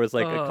if there was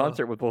like a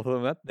concert with both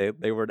of them at,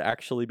 they would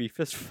actually be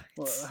fist fights.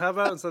 Well, how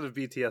about instead of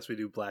BTS we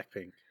do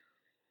Blackpink?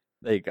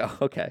 There you go.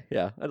 Okay,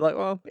 yeah. I'd like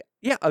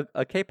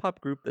a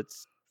K-pop group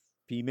that's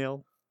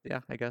female. Yeah,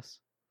 I guess.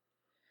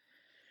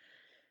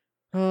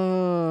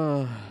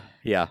 Yeah,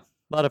 a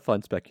lot of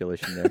fun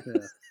speculation there.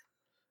 Yeah.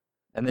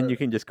 And then you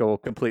can just go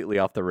completely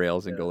off the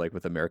rails and go like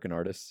with American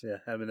artists. Yeah,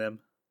 Eminem.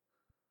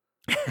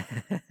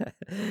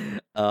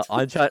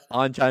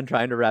 Anchan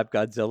trying to rap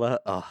Godzilla.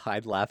 Oh,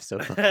 I'd laugh so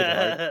fucking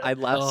hard. I'd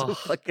laugh so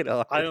fucking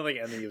hard. I don't think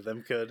any of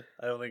them could.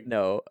 I don't think.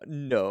 No.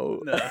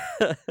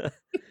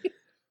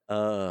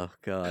 Oh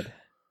god.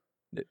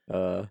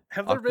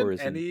 Have there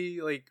been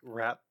any like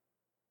rap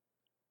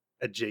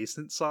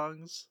adjacent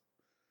songs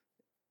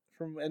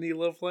from any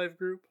Love Live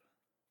group?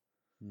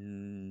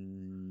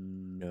 No.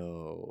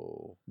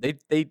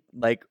 They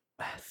like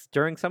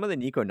during some of the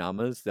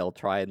Nikonamas, they'll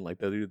try and like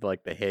they'll do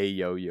like the hey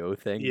yo yo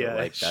thing. Yeah, but,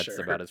 like that's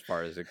sure. about as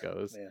far as it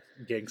goes. Yeah.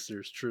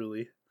 Gangsters,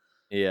 truly.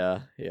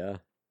 Yeah.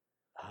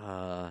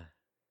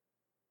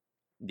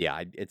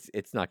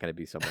 It's not going to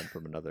be someone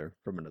from another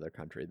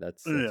country.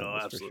 That's no,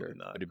 absolutely for sure.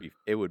 Not.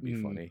 It would be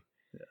funny.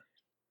 Yeah.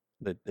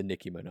 The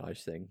Nicki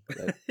Minaj thing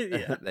that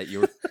yeah.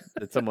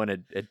 that someone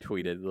had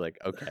tweeted like,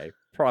 okay,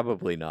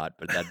 probably not,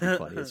 but that'd be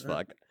funny as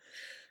fuck.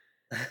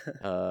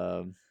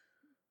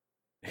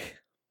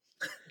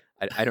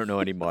 I don't know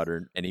any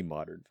modern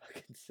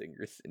fucking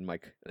singers in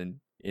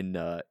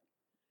at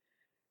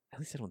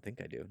least I don't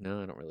think I do.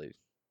 No, I don't really.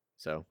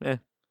 So, But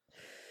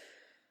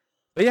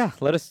yeah,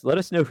 let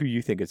us know who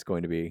you think it's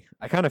going to be.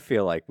 I kind of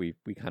feel like we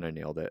kind of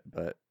nailed it,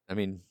 but I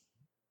mean,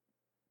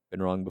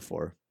 been wrong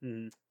before.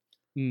 So,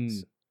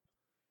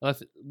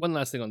 one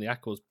last thing on the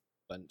Aquas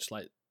bunch,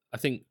 like I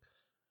think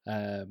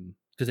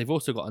because they've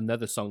also got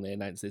another song they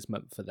announced this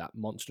month for that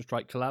Monster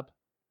Strike collab.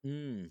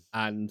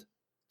 And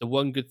the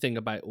one good thing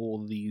about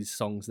all these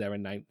songs they're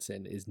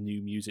announcing is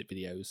new music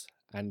videos.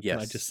 And can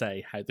I just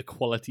say how the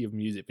quality of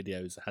music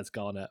videos has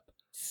gone up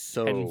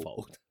so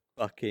tenfold?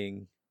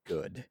 Fucking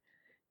good.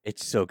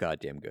 It's so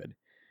goddamn good.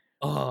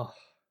 Oh,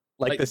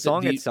 like the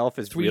song itself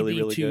is 3D, really,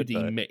 really 2D good.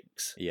 But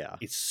mix. Yeah.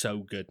 It's so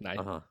good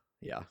now.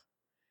 Yeah.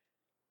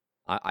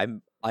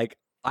 I'm like,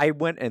 I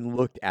went and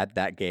looked at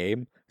that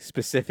game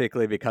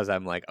specifically because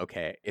I'm like,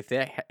 okay, if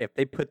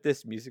they put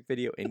this music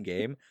video in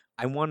game,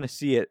 I want to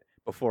see it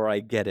before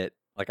I get it.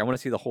 Like, I want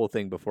to see the whole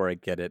thing before I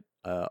get it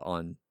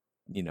on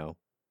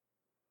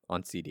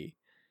CD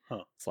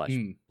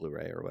 /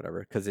 Blu-ray or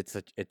whatever, because it's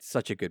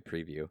such a good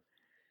preview.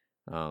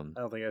 I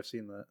don't think I've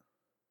seen that.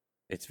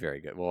 It's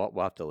very good. We'll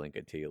have to link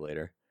it to you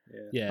later.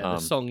 Yeah. The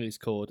song is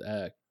called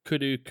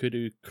Kudu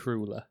Kudu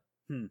Crueler.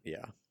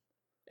 Yeah,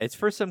 it's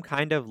for some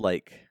kind of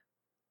like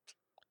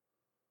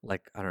I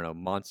don't know,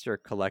 monster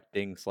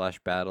collecting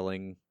 /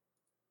 battling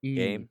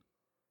game.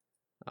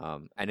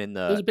 And in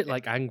the it was a bit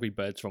like Angry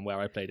Birds from where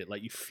I played it.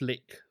 Like you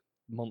flick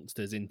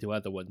monsters into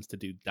other ones to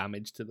do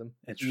damage to them.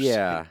 Interesting.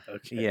 Yeah,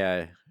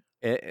 okay.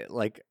 Yeah.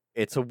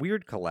 It's a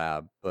weird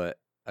collab, but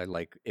I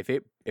like if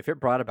it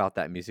brought about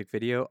that music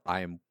video,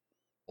 I am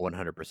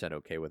 100%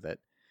 okay with it.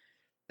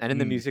 And in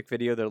the music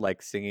video, they're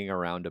like singing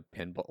around a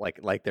pinball,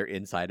 like they're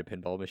inside a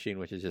pinball machine,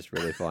 which is just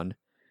really fun.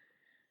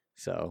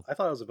 So I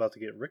thought I was about to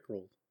get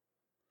rickrolled.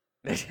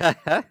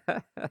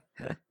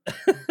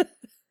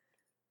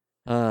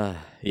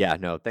 Yeah,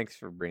 no, thanks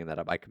for bringing that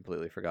up. I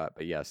completely forgot,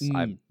 but yes,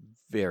 I'm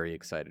very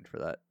excited for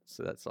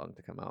that song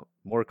to come out.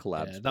 More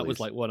collabs. Yeah, that was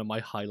like one of my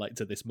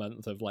highlights of this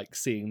month of like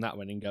seeing that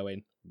one and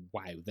going,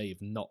 wow,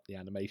 they've knocked the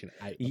animation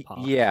out of the park.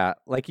 Yeah,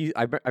 like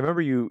I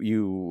remember you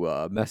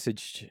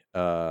messaged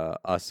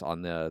us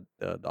on the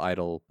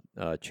Idol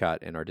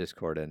chat in our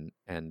Discord and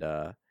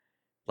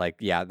like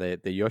the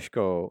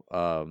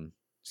Yoshiko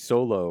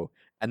solo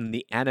and then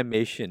the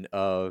animation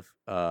of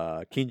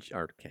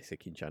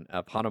Kinchan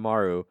of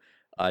Hanamaru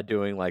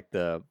doing like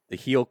the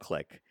heel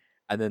click,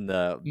 and then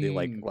the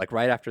like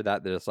right after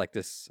that there's like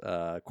this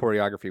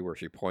choreography where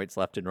she points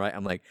left and right.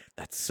 I'm like,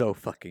 that's so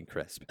fucking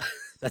crisp.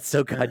 That's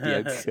so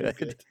goddamn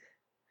good.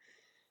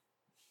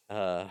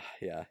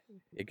 Yeah,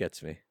 it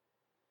gets me.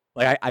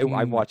 Like I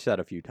watched that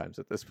a few times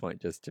at this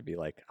point just to be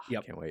like,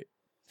 I can't wait.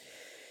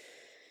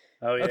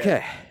 Oh yeah.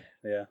 Okay.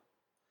 Yeah.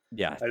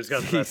 Yeah. I just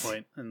got to that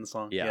point in the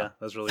song. Yeah,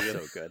 that's really good.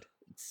 So good.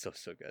 It's so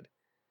good.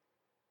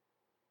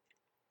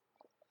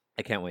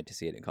 I can't wait to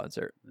see it in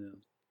concert.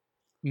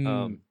 Yeah.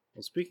 Well,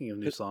 speaking of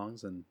new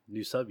songs and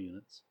new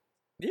subunits.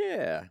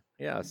 Yeah.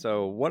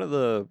 So one of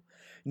the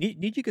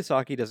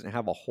Nijigasaki doesn't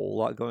have a whole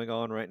lot going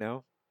on right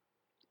now.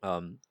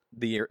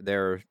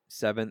 Their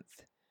 7th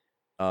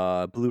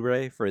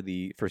Blu-ray for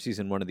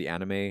season 1 of the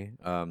anime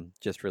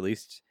just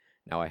released,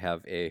 Now I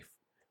have a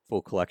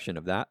full collection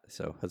of that,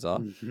 so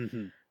huzzah.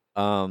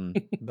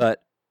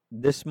 But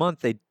this month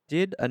they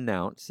did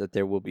announce that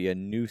there will be a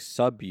new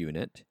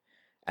subunit,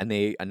 and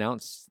they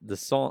announced the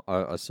song,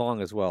 a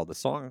song as well. The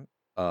song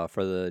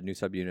for the new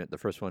subunit, the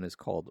first one is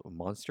called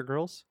Monster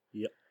Girls.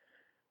 Yep.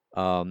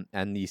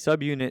 And the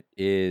subunit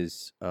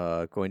is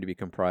going to be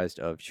comprised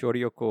of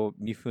Shoryoko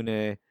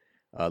Mifune,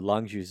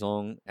 Lang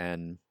Juzong,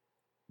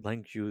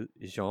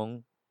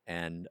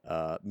 and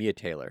Mia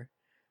Taylor,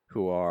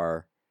 who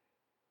are,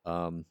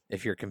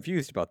 if you're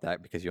confused about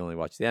that because you only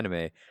watch the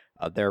anime,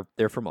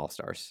 they're from All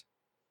Stars.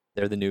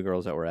 They're the new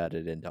girls that were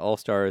added into All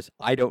Stars.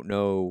 I don't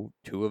know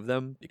two of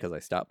them because I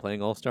stopped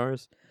playing All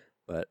Stars,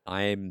 but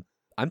I'm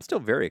still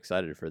very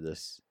excited for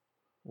this.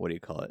 What do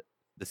you call it?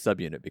 The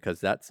subunit,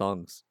 because that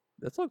song's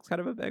kind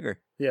of a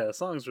banger. Yeah, the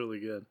song's really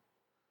good.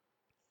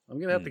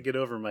 I'm gonna have to get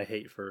over my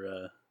hate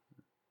for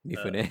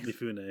Mifune.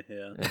 Mifune,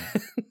 yeah.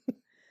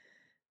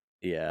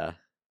 Yeah.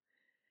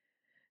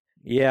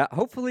 Yeah,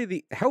 hopefully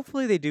they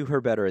do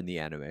her better in the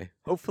anime.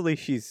 Hopefully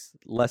she's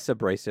less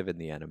abrasive in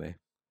the anime.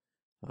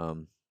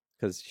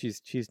 Cuz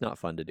she's not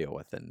fun to deal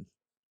with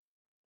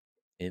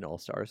in All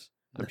Stars.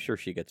 I'm sure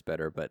she gets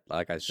better, but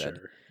like I said,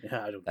 Sure.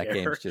 Yeah, I don't that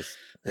care.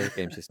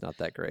 game's just not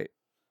that great.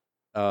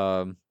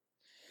 I'm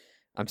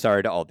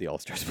sorry to all the All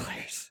Stars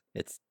players.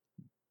 It's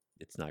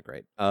not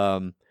great.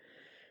 But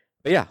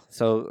yeah,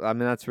 so I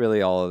mean that's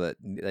really all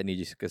that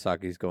Niji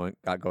Kasaki's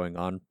got going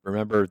on.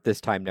 Remember, this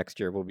time next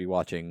year we'll be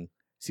watching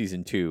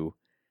season 2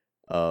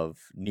 of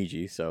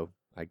Niji, so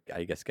I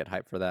guess get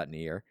hyped for that in a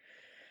year.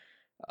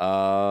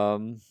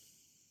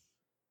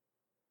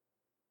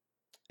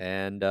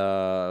 And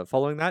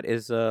following that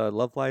is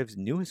Love Live's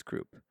newest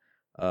group,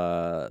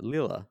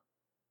 Lila.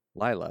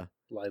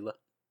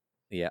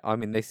 Yeah, I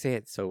mean they say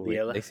it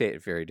they say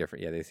it very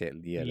different. Yeah, they say it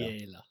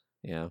Lila.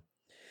 Yeah,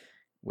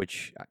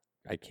 which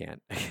I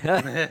can't.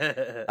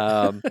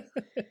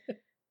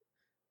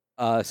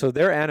 So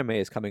their anime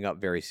is coming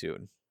up very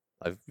soon,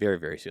 very,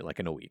 very soon, like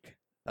in a week,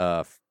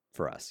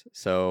 for us.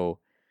 So,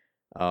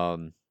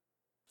 and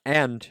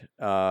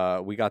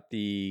we got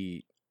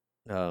the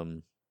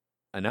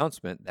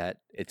announcement that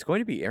it's going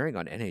to be airing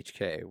on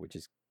NHK, which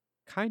is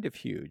kind of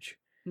huge.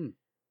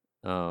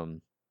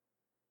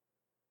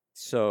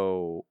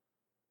 So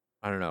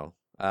I don't know.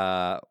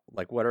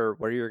 Like what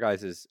are your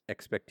guys'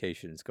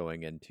 expectations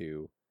going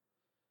into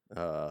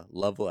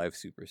Love Live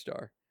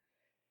Superstar?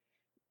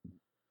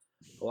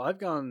 Well, I've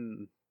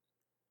gone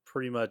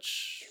pretty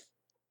much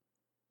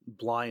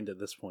blind at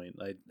this point.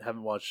 I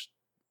haven't watched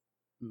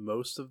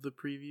most of the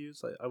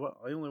previews. I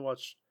only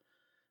watched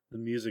the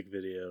music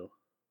video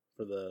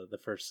for the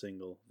first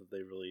single that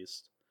they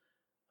released.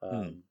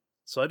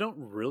 So I don't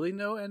really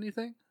know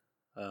anything.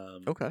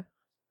 Okay.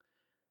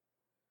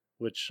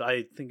 Which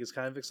I think is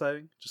kind of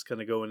exciting. Just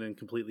kind of going in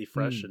completely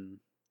fresh and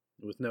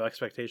with no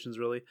expectations,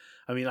 really.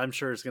 I mean, I'm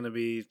sure it's going to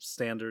be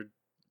standard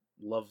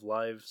Love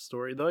Live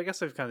story, though I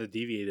guess I've kind of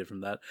deviated from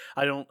that.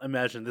 I don't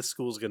imagine this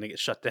school's going to get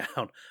shut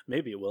down.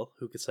 Maybe it will.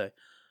 Who could say?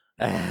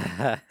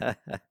 But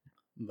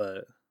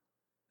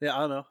yeah, I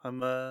don't know. I'm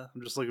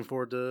just looking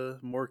forward to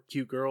more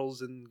cute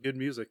girls and good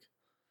music.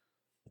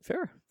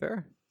 Fair.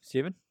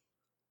 Steven?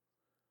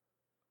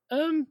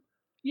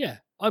 Yeah,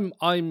 I'm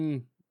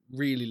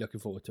really looking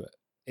forward to it.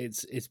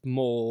 It's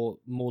more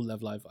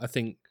Love Live. I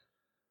think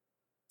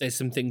there's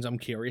some things I'm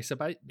curious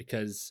about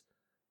because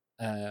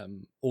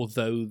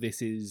although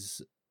this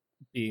is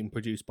being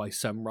produced by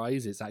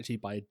Sunrise, it's actually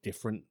by a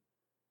different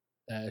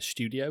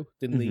studio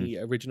than the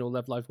original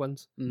Love Live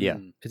ones. Yeah,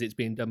 because it's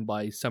being done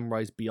by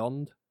Sunrise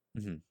Beyond,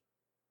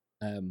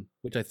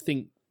 which I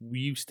think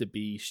used to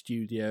be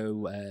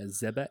Studio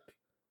Zebek.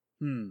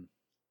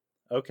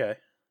 Okay,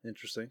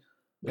 interesting.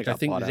 Which I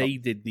think they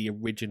did the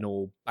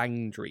original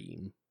Bang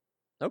Dream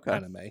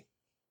anime.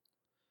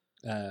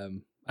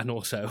 And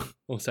also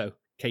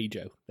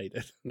Keijo they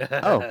did.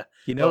 Oh,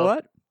 you know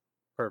what?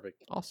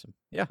 Perfect. Awesome.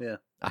 Yeah.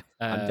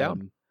 I'm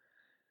down.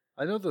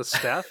 I know the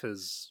staff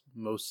is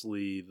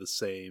mostly the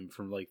same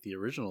from like the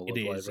original Love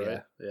Live,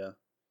 right? Yeah.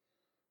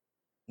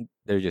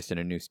 They're just in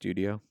a new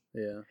studio.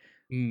 Yeah.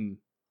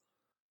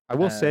 I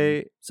will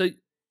say. So.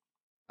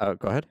 Go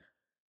ahead.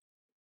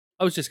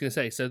 I was just going to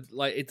say, so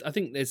like, I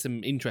think there's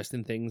some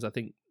interesting things. I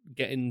think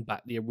getting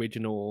back the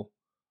original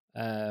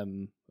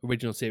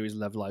series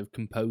Love Live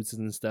composers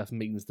and stuff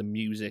means the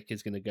music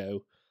is going to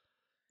go.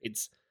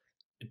 It's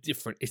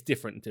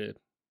different to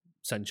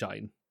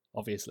Sunshine,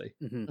 obviously.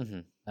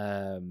 Which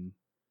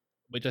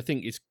I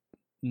think is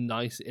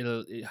nice.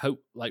 It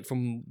hope like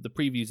from the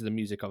previews of the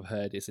music I've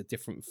heard, it's a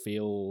different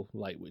feel.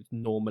 Like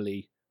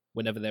normally,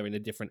 whenever they're in a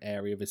different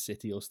area of a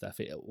city or stuff,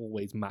 it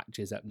always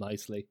matches up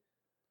nicely.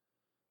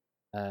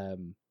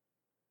 I'm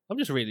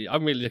really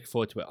looking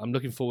forward to it. I'm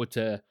looking forward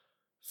to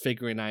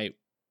figuring out,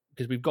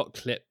 because we've got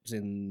clips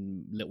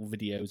and little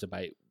videos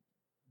about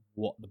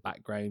what the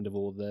background of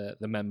all the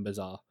members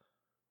are.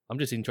 I'm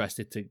just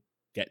interested to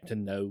get to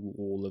know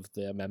all of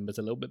the members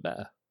a little bit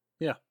better.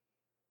 Yeah,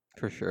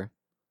 for sure.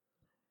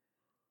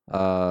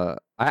 I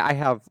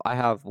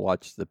have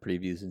watched the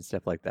previews and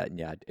stuff like that, and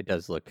yeah, it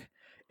does look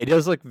It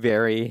does look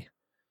very,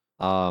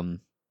 what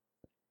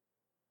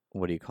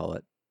do you call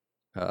it?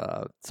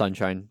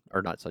 Sunshine,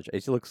 or not Sunshine.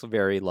 It looks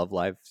very Love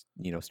Live,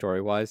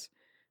 story wise.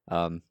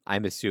 I'm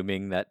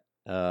assuming that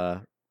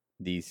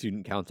the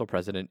student council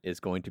president is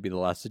going to be the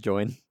last to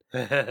join.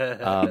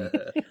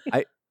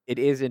 It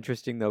is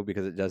interesting though,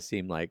 because it does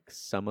seem like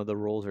some of the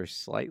roles are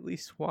slightly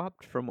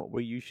swapped from what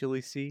we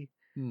usually see.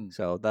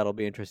 So that'll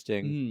be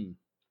interesting.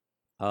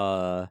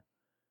 But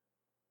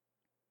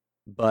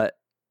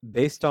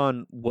based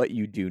on what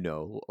you do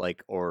know,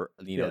 like, or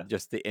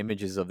just the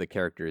images of the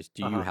characters,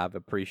 do you have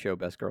a pre-show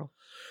best girl?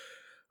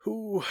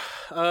 Who,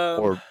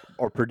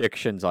 or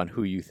predictions on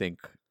who you think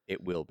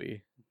it will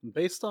be?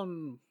 Based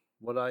on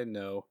what I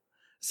know,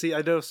 see,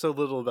 I know so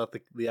little about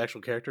the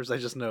actual characters. I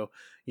just know,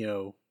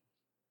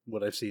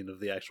 what I've seen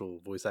of the actual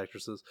voice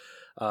actresses.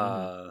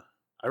 I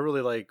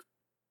really like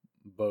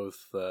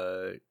both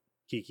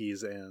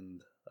Kiki's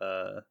and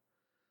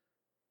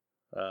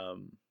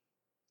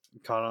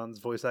Kanon's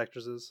voice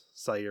actresses,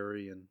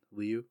 Sayuri and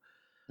Liu.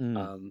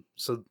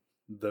 So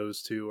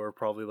those two are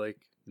probably like,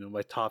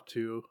 my top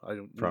two. I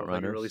don't know if I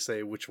can really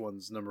say which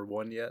one's number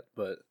one yet,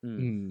 but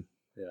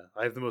yeah,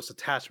 I have the most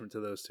attachment to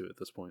those two at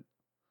this point.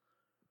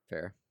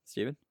 Fair.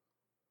 Steven?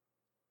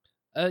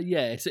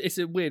 Yeah, it's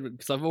a weird one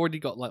because I've already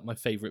got like my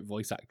favorite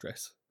voice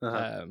actress,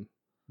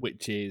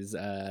 which is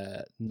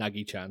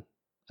Nagi-chan,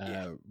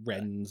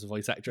 Ren's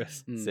voice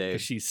actress. Same.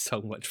 She's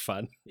so much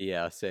fun.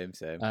 Yeah, same.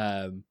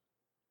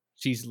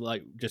 She's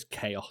like just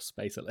chaos,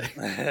 basically.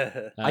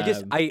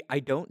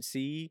 I don't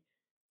see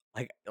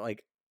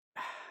like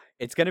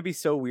it's gonna be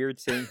so weird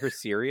seeing her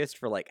serious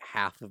for like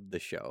half of the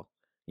show,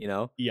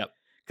 Yep.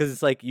 Because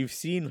it's like you've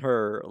seen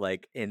her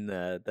like in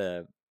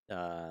the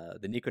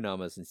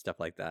Nikonamas and stuff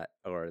like that,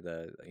 or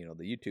the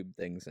the YouTube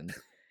things, and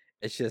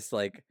it's just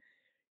like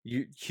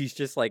she's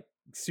just like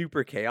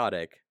super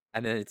chaotic,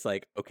 and then it's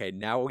like, okay,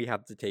 now we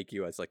have to take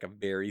you as like a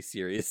very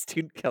serious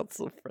student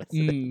council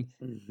president.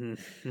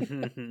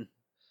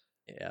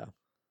 Yeah.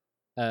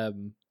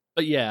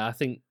 But yeah, I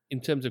think in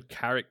terms of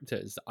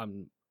characters,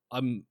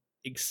 I'm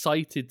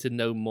excited to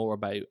know more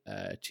about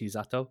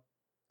Chisato.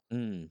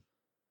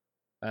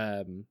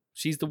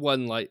 She's the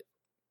one like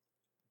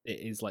it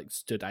is like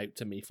stood out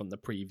to me from the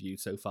preview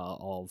so far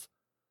of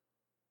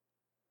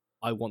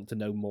I want to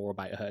know more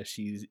about her.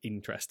 She's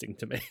interesting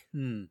to me.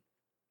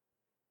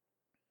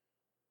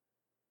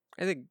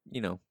 I think,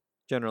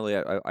 generally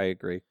I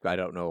agree. I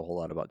don't know a whole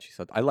lot about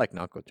Chisato. I like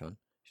Nako-chan.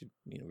 She's,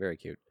 very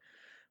cute.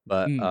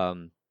 But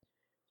I'm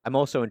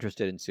also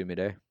interested in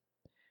Sumire.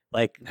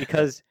 Like,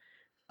 because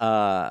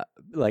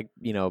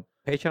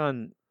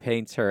Pei-chan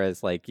paints her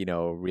as like,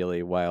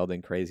 really wild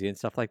and crazy and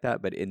stuff like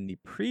that, but in the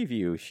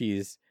preview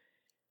she's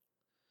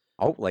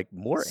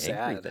more sad.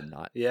 angry than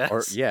not.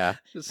 Yes.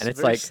 And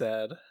it's like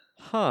sad.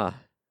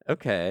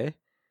 Okay.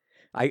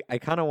 I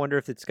kind of wonder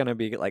if it's gonna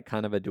be like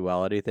kind of a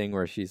duality thing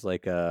where she's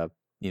like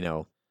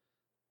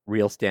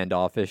real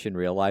standoffish in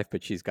real life,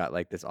 but she's got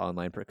like this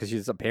online because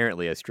she's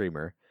apparently a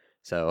streamer,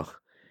 so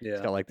she's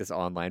got like this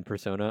online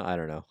persona. I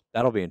don't know.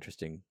 That'll be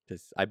interesting.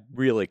 I'm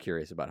really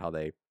curious about how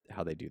they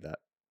do that.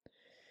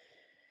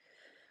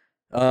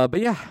 But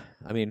yeah,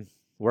 I mean,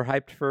 we're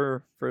hyped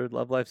for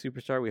Love Live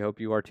Superstar. We hope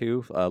you are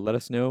too. Let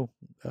us know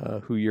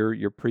who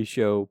your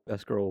pre-show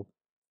best girl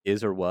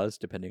is or was,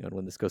 depending on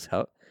when this goes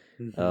out,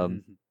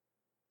 and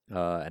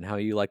how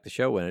you like the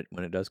show when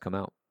it does come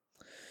out.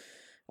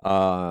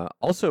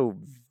 Also,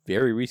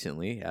 very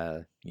recently,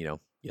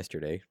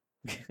 yesterday,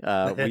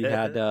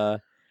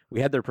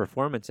 we had their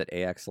performance at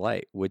AX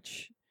Light,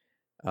 which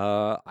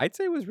I'd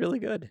say was really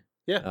good.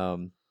 Yeah.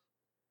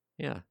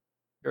 Yeah,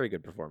 very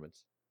good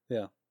performance.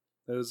 Yeah,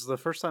 it was the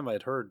first time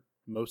I'd heard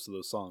most of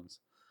those songs,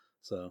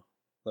 so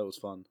that was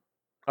fun.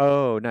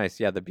 Oh, nice.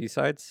 Yeah, the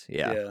B-sides.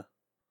 Yeah.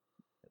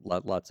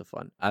 Lots of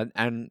fun.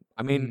 And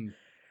I mean,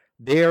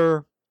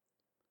 they're.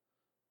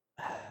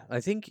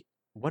 I think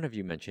one of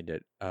you mentioned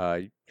it.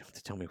 You have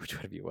to tell me which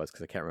one of you it was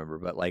because I can't remember.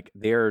 But like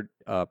their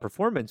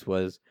performance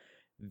was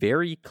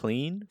very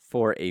clean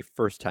for a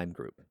first-time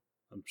group.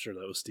 I'm sure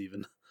that was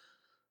Steven.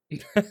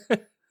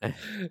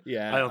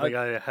 Yeah, I don't think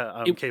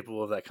I'm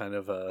capable of that kind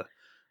of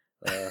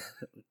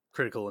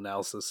critical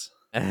analysis.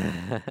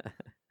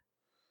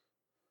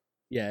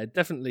 Yeah,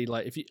 definitely.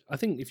 Like I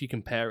think if you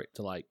compare it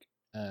to like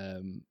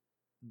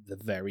the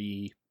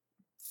very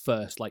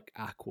first like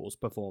Aqua's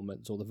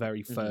performance, or the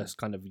very first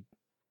kind of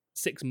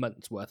 6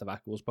 months worth of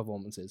Aqua's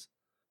performances,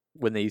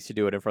 when they used to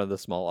do it in front of the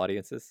small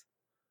audiences.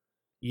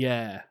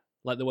 Yeah,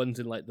 like the ones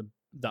in like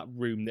that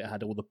room that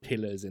had all the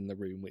pillars in the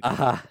room, which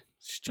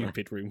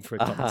stupid room for a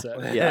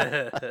concert.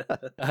 Yeah.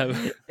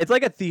 It's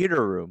like a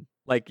theater room.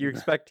 Like you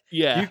expect.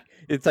 Yeah.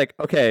 It's like,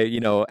 okay,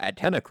 at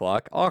 10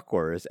 o'clock,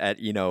 Aquars. At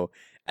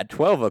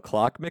 12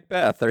 o'clock,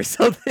 Macbeth or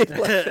something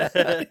like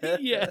that.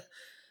 Yeah.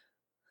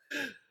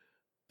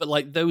 But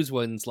like those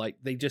ones, like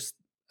they just,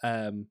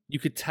 you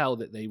could tell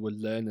that they were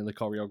learning the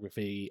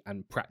choreography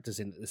and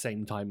practicing at the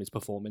same time as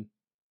performing.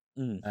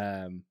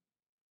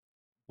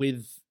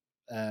 With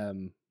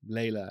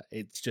Layla,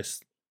 it's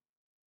just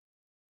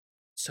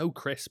so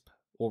crisp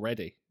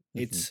already.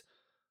 It's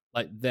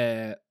like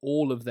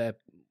all of their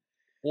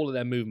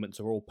movements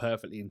are all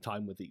perfectly in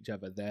time with each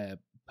other. They're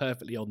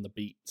perfectly on the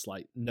beats.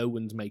 Like no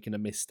one's making a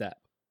misstep.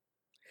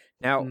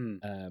 Now,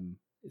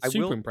 it's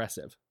super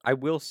impressive. I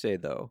will say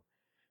though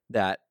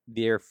that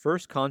their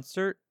first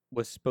concert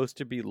was supposed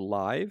to be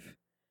live,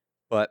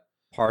 but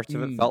parts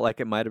of it felt like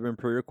it might have been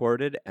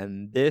pre-recorded,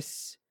 and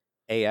this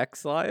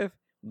AX Live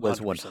was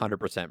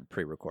 100%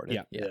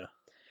 pre-recorded. Yeah.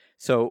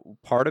 So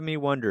part of me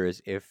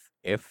wonders if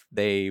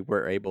they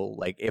were able,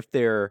 like, if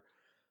their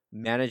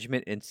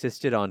management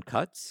insisted on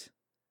cuts,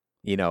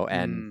 you know,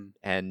 and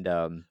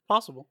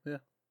possible,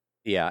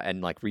 yeah,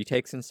 and like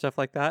retakes and stuff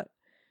like that.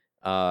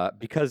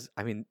 Because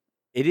I mean,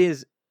 it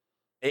is,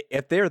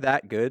 if they're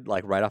that good,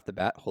 like right off the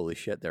bat, holy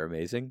shit, they're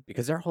amazing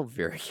because they're all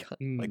very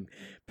young. Like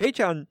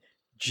Pei-chan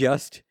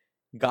just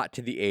got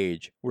to the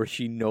age where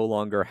she no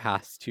longer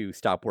has to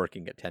stop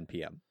working at 10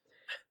 p.m.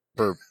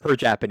 per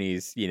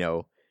Japanese, you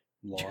know,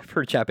 law.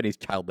 For Japanese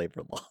child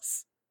labor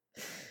laws.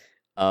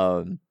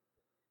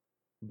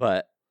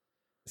 But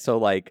so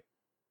like,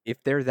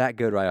 if they're that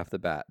good right off the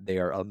bat, they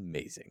are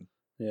amazing.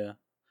 Yeah.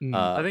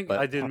 I think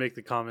I did make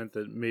the comment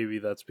that maybe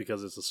that's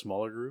because it's a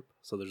smaller group,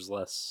 so there's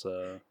less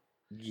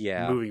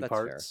moving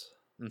parts.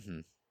 Mm-hmm.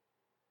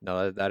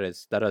 No, that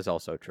is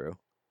also true.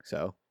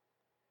 So,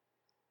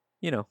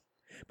 you know,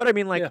 but I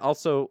mean, like,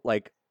 also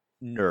like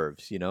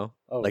nerves, you know,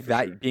 like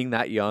that sure. Being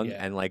that young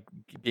and like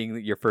being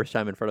your first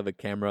time in front of a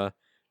camera,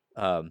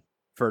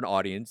 for an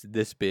audience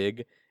this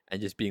big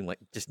and just being like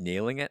just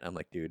nailing it. I'm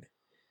like, dude,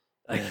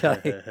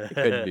 it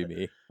couldn't be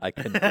me. I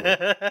couldn't do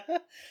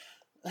it.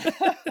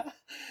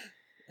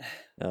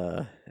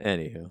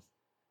 Anywho,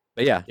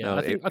 but yeah, no,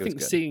 I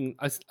think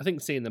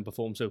seeing them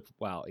perform so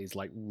well is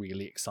like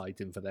really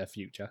exciting for their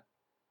future.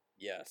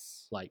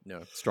 Yes, like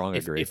no, strong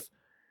agree. If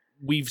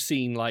we've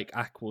seen like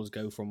Aquas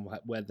go from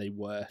where they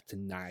were to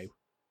now,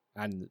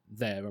 and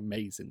they're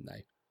amazing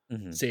now.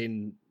 Mm-hmm.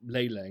 Seeing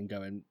Layla and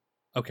going,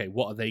 okay,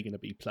 what are they going to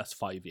be plus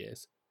 5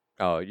 years?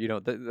 Oh, you know,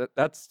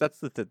 that's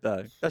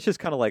just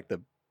kind of like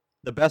the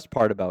best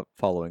part about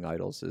following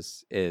idols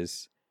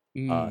is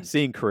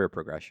seeing career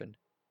progression.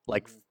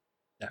 Like,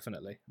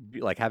 definitely,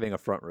 like having a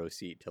front row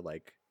seat to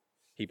like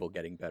people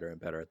getting better and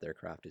better at their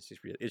craft is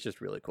just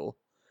really cool.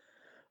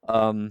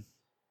 All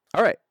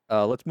right,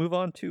 let's move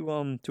on to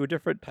a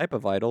different type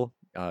of idol.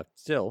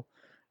 Still,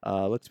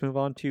 let's move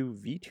on to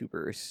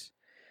VTubers.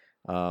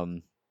 More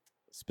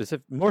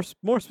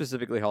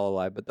specifically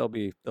Hololive, but there'll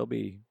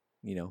be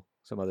you know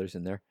some others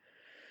in there.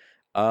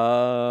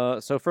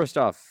 So first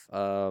off,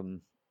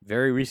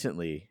 very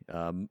recently,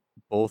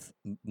 both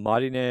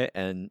Marine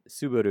and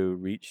Subaru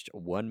reached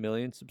 1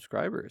 million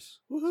subscribers.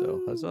 Woo-hoo!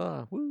 So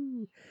huzzah!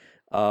 Woo!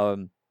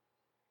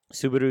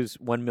 Subaru's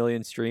 1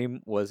 million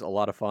stream was a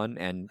lot of fun,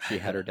 and she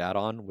had her dad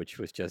on, which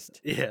was just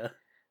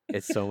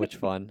it's so much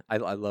fun. I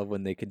love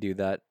when they can do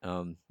that.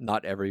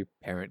 Not every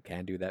parent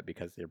can do that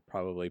because they're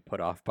probably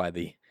put off by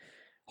the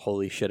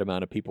holy shit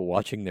amount of people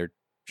watching their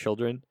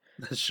children.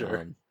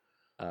 Sure.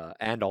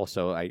 And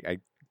also, I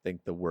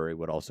think the worry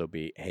would also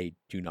be, hey,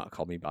 do not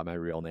call me by my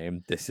real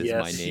name. This is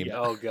my name.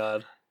 Oh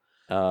God.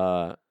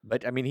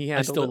 But I mean,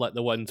 I still like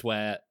the ones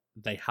where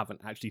they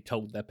haven't actually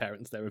told their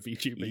parents they're a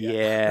VTuber yet.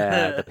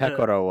 Yeah, the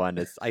Pecora one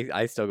is.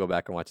 I still go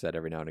back and watch that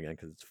every now and again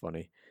because it's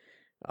funny.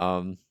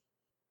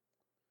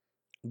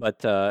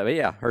 But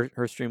yeah,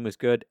 her stream was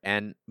good,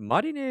 and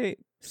Marine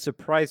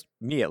surprised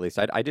me, at least.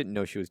 I didn't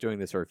know she was doing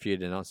this or if she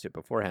had announced it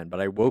beforehand,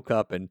 but I woke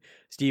up and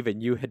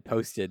Steven, you had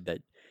posted that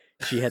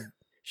she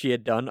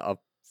had done a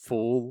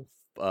full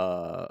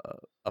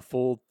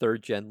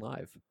 3rd gen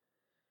live.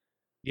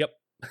 Yep.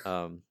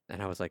 And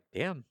I was like,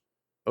 damn,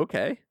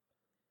 okay.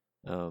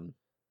 I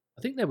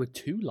think there were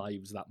 2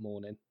 lives that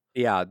morning.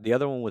 Yeah, the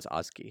other one was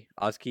Oski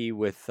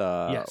with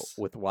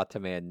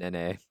Watame and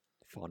Nene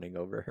fawning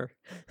over her.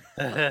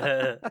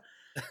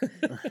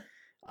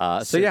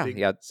 So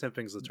yeah,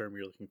 simping's the term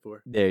you're looking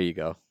for. There you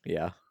go.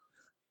 Yeah.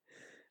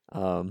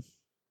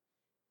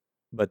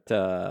 But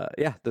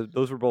yeah,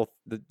 those were both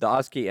the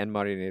Oski and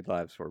Marine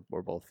lives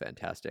were both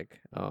fantastic.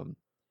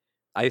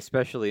 I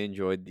especially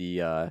enjoyed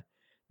the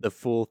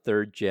full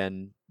 3rd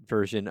gen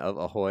version of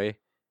Ahoy.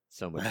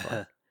 So much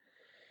fun.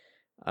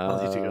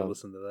 I'll need to go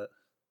listen to that.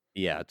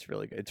 Yeah, it's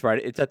really good.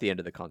 It's at the end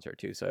of the concert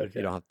too, so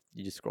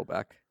you just scroll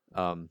back.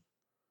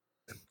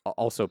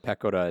 Also,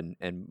 Pecora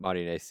and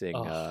Marine sing.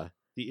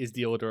 Is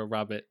the Order of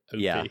Rabbit OP?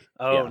 Yeah.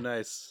 Oh,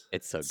 nice.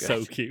 It's so good.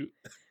 So cute.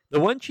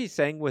 The one she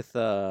sang with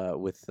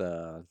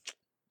Rusia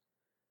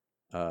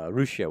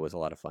was a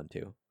lot of fun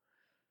too.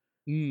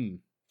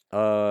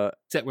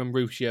 Except when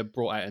Rusia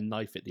brought out a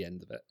knife at the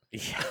end of it.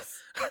 Yes.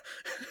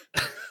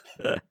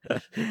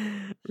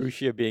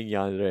 Rusia being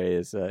yandere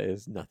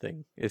is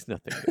nothing. Is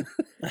nothing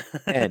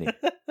new.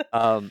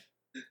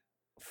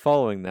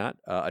 Following that,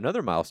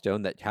 another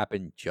milestone that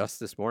happened just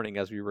this morning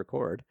as we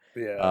record.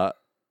 Yeah.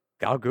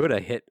 Galgura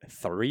hit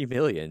 3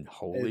 million.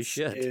 Holy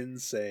shit!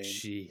 Insane.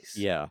 Jeez.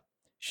 Yeah.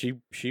 She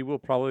will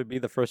probably be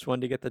the first one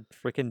to get the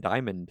freaking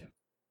diamond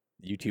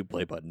YouTube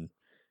play button.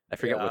 I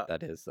forget what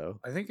that is though.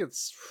 I think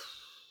it's.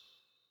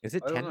 Is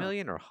it 10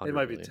 million or 100? It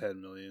might be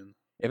 10 million.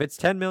 If it's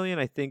 10 million,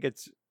 I think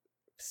it's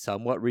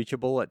somewhat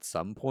reachable at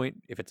some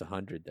point. If it's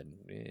 100, then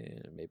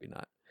maybe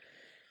not.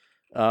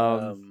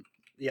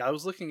 Yeah, I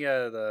was looking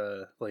at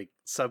like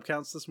sub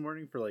counts this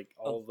morning for like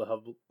all of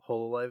the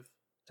Hololive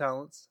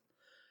talents,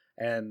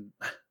 and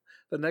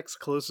the next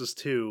closest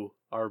two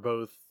are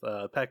both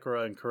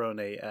Pekora and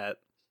Korone at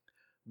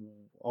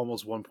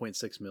almost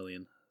 1.6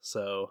 million.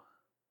 So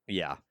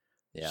yeah,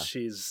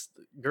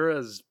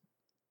 Gura's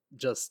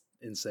just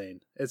insane.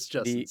 It's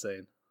just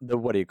insane.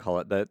 What do you call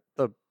it?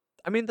 The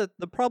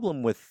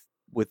problem with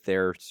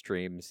their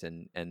streams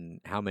and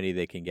how many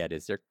they can get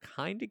is they're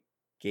kind of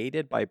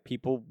gated by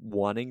people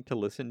wanting to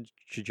listen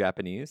to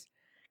Japanese,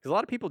 because a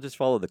lot of people just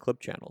follow the clip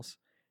channels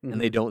and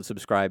they don't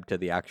subscribe to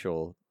the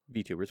actual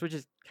VTubers, which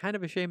is kind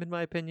of a shame in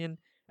my opinion.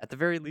 At the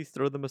very least,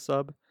 throw them a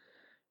sub.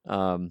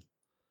 But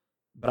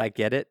I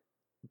get it.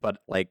 But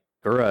like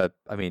Gura,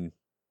 I mean,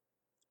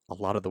 a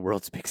lot of the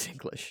world speaks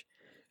English.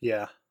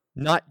 Yeah.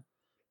 Not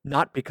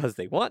because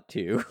they want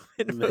to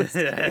in most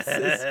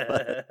cases,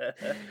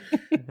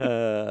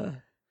 but,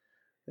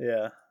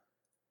 yeah.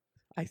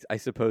 I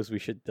suppose we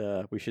should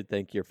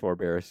thank your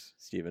forebears,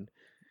 Stephen,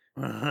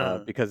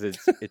 because it's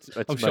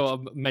I'm sure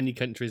many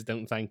countries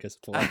don't thank us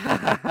for.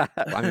 I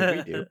mean,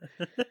 we do.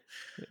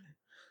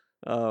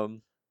 Oh,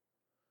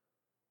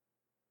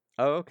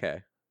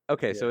 okay.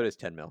 Yeah. So it is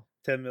 10 mil.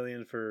 10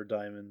 million for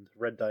Diamond.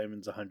 Red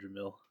Diamond's 100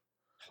 mil.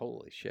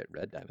 Holy shit,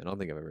 Red Diamond! I don't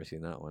think I've ever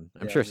seen that one.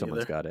 I'm sure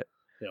someone's got it.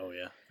 Oh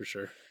yeah, for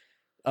sure.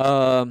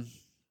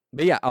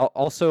 But yeah,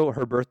 also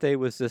her birthday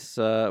was this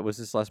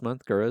last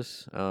month,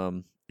 Gura's.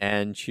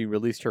 And she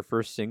released her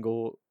first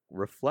single,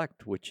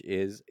 Reflect, which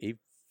is a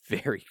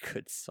very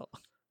good song.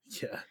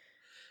 Yeah.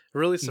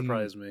 Really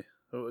surprised me.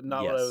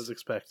 Not what I was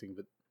expecting,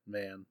 but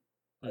man,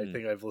 I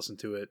think I've listened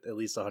to it at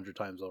least 100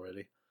 times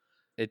already.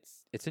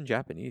 It's in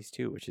Japanese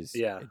too, which is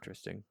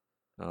interesting.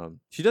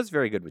 She does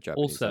very good with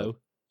Japanese.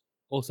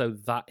 Also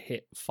that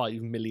hit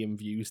 5 million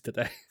views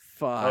today.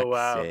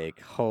 Fuck's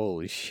sake.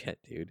 Holy shit,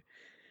 dude.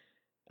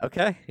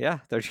 Okay, yeah.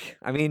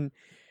 I mean,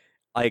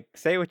 like,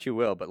 say what you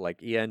will, but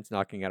like EN's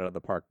knocking it out of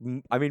the park.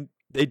 I mean,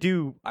 they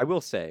do. I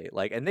will say,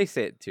 like, and they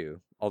say it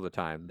too all the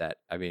time, that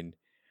I mean,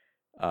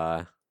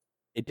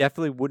 it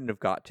definitely wouldn't have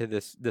got to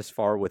this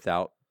far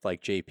without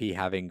like JP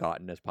having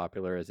gotten as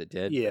popular as it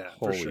did. Yeah,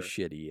 holy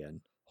shit,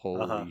 EN.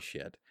 Holy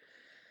shit.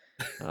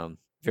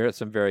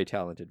 Some very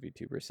talented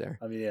VTubers there.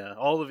 I mean, yeah,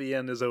 all of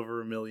EN is over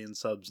 1 million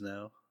subs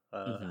now.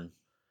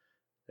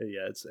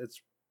 Yeah, it's.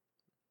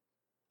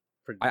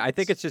 I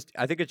think it's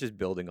just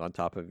building on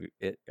top of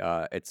it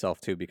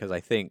itself too, because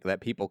I think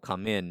that people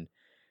come in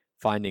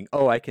finding,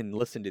 oh, I can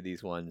listen to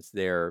these ones.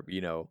 They're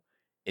in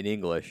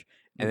English,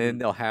 and then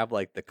they'll have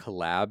like the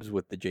collabs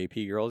with the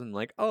JP girls, and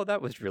like, oh,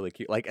 that was really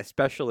cute. Like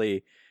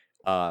especially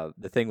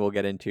the thing we'll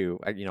get into.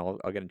 I'll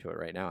get into it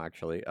right now.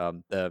 Actually,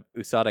 the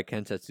Usada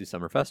Kensetsu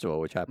Summer Festival,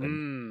 which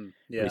happened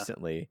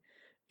recently.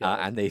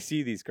 And they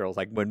see these girls,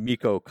 like when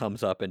Miko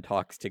comes up and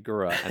talks to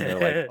Gura, and they're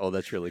like, "Oh,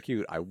 that's really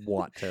cute. I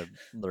want to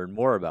learn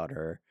more about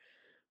her."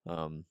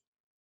 And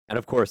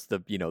of course, the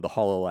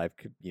Hololive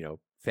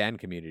fan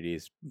community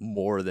is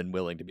more than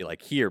willing to be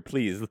like, "Here,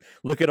 please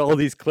look at all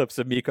these clips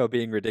of Miko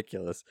being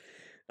ridiculous."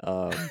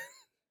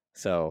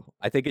 So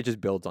I think it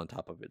just builds on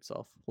top of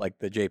itself. Like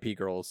the JP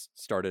girls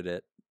started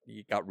it,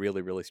 got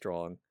really, really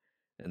strong,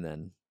 and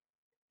then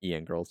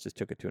EN girls just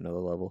took it to another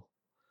level.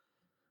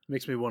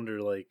 Makes me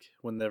wonder, like,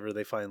 whenever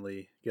they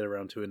finally get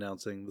around to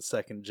announcing the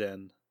second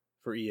gen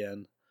for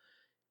EN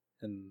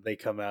and they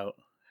come out,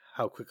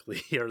 how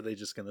quickly are they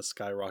just going to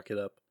skyrocket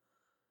up?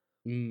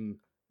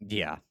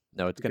 Yeah.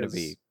 No, it's going to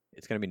be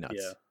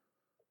nuts.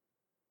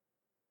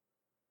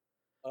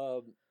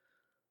 Yeah.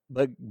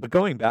 But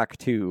going back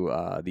to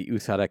the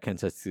Usada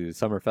Kensetsu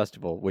Summer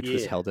Festival, which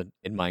was held in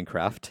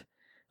Minecraft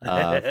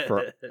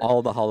for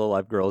all the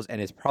Hololive girls,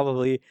 and is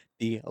probably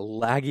the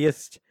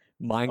laggiest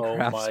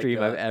Minecraft stream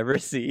I've ever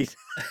seen.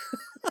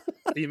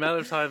 The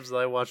amount of times that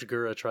I watch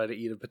Gura try to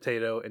eat a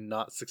potato and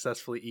not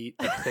successfully eat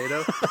a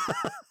potato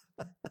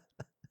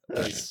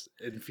is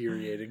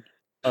infuriating.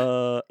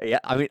 Yeah,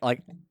 I mean,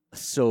 like,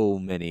 so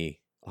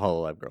many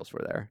Hololive girls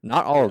were there.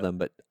 Not all of them,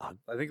 but I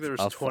think there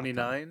was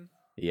 29.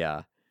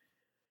 Yeah.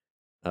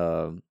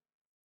 But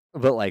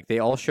like they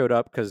all showed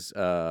up because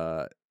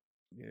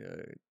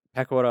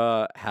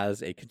Pekora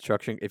has a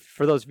construction.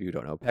 For those of you who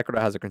don't know,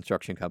 Pekora has a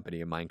construction company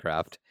in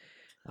Minecraft.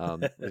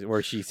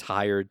 Where she's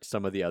hired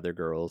some of the other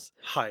girls.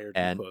 Hired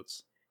in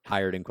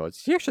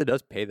quotes. She actually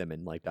does pay them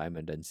in like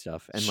diamond and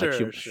stuff, and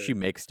she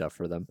makes stuff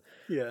for them.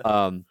 Yeah.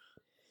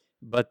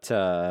 But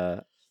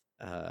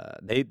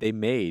they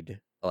made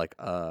like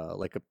a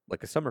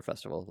summer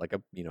festival, like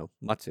a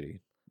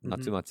matsuri,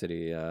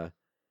 Natsumatsuri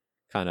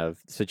kind of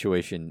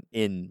situation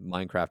in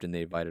Minecraft, and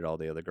they invited all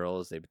the other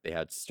girls. They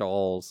had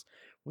stalls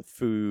with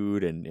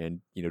food and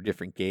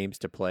different games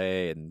to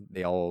play, and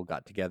they all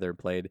got together and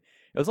played.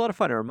 It was a lot of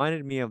fun. It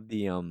reminded me of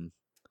the I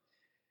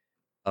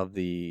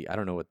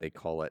don't know what they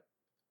call it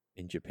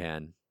in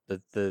Japan.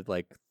 The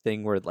like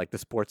thing where like the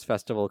sports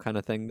festival kind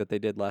of thing that they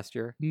did last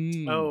year.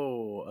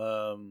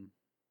 Oh,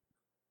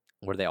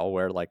 where they all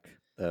wear like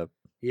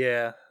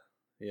Yeah.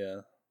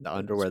 The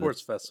underwear,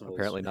 sports festivals,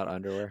 apparently not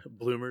underwear,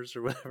 bloomers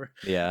or whatever.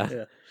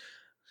 Yeah.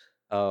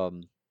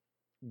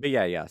 But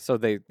yeah. So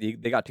they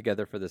got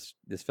together for this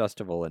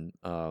festival, and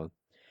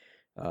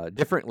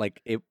different,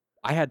 like it.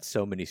 I had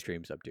so many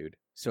streams up, dude.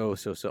 So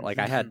like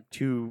I had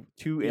two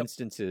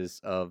instances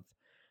of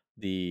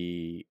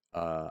the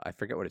I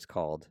forget what it's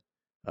called,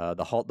 the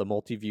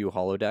Multiview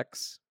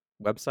Holodecks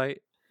website.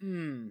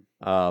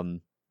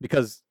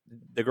 Because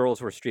the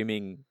girls were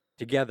streaming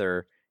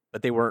together,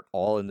 but they weren't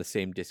all in the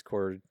same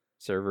Discord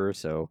server.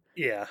 So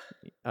yeah.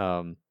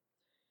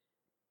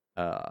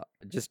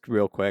 Just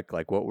real quick,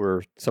 like, what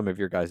were some of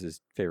your guys'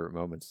 favorite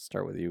moments?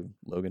 Start with you,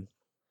 Logan.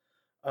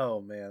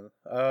 Oh man,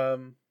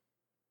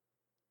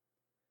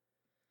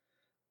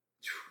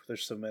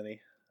 there's so many.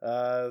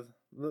 The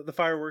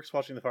fireworks,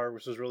 watching the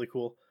fireworks was really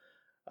cool.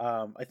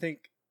 I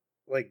think,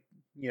 like,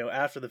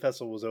 after the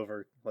festival was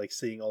over, like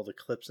seeing all the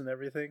clips and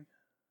everything.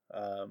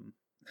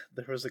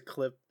 There was a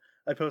clip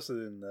I posted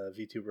in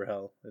VTuber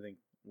Hell, I think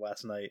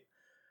last night,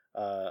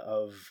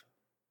 of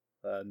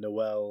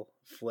Noelle,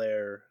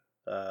 Flare,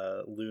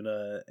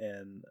 Luna,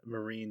 and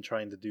Marine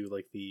trying to do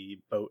like the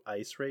boat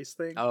ice race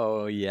thing.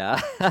 Oh yeah.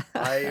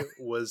 I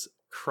was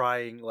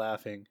crying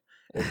laughing.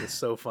 It was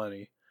so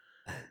funny.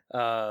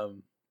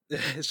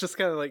 It's just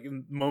kind of like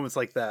moments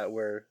like that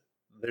where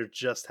they're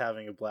just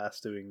having a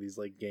blast doing these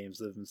like games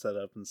that have been set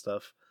up and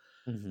stuff.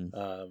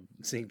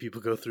 Seeing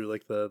people go through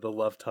like the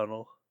love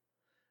tunnel,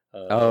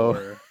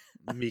 or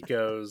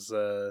Miko's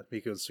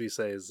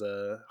Suisei's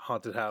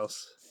haunted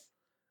house.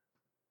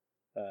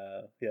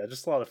 Yeah,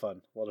 just a lot of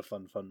fun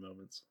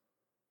moments.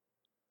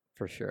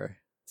 For sure.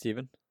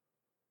 Steven?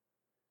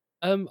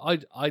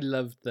 I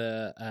love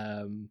the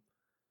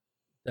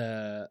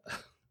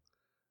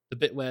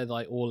bit where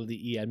like all of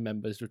the EN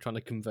members were trying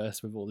to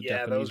converse with all the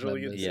Japanese that was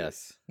really members. good.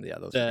 Yes, yeah,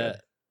 those were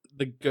good.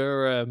 The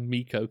Gura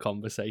Miko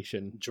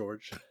conversation.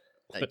 George,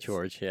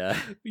 yeah,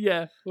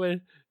 yeah.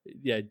 When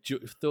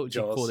thought she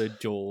called her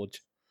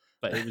George,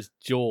 but it was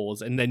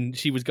Jaws, and then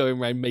she was going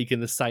around making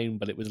the sound,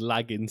 but it was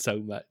lagging so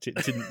much it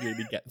didn't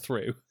really get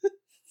through.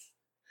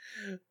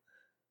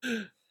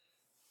 It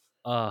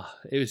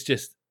was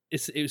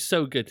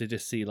so good to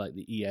just see like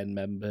the EN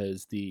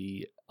members,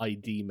 the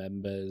ID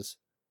members,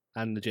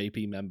 and the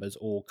JP members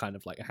all kind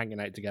of like hanging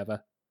out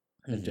together,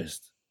 and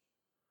just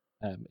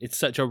it's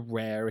such a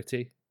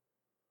rarity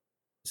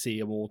to see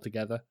them all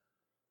together.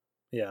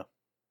 Yeah.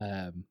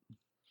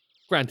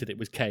 Granted, it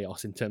was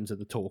chaos in terms of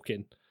the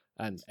talking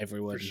and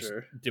everyone's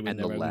doing and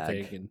their the own lag.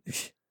 thing, and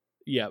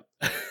yeah.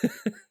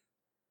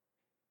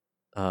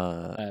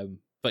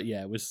 But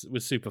yeah, it was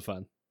super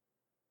fun.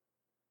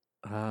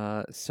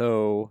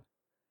 So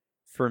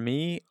for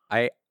me,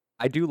 I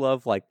do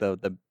love like the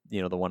the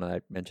one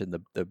I mentioned,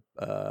 the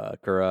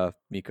Gura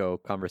Miko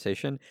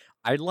conversation.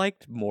 I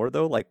liked more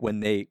though, like when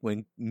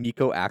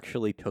Miko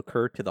actually took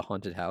her to the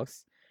haunted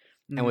house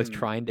and was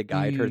trying to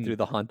guide her through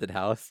the haunted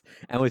house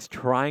and was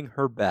trying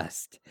her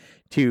best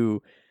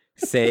to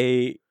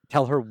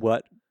tell her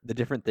what the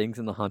different things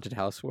in the haunted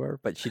house were,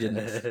 but she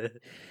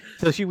didn't.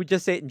 So she would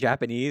just say it in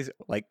Japanese,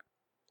 like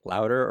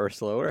louder or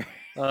slower.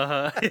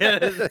 Yeah.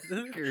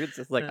 It's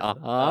just like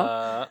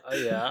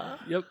yeah.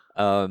 Yep.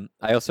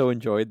 I also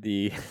enjoyed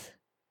the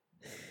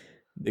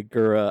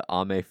Gura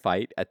Ame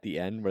fight at the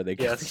end where they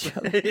killed each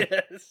other.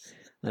 Yes.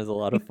 That was a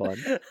lot of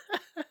fun.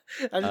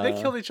 I mean, they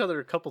killed each other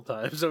a couple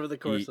times over the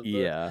course of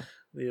the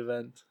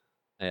event.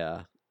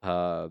 Yeah.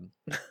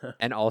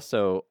 And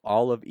also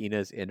all of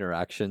Ina's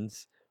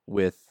interactions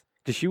with,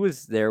 because she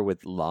was there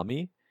with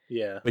Lami.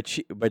 Yeah. But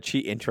she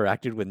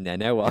interacted with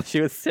Nene while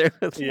she was there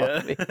with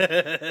Lami.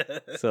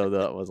 So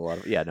that was a lot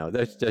of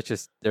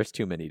there's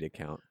too many to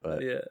count.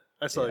 But yeah.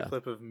 I saw a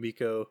clip of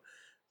Miko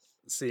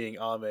seeing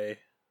Ame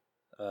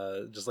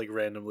just like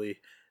randomly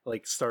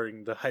like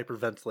starting to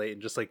hyperventilate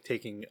and just like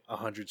taking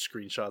 100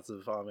 screenshots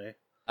of Ame.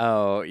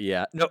 Oh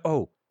yeah.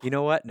 No, you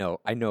know what?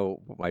 No, I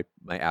know what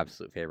my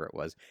absolute favorite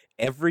was.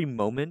 Every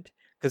moment,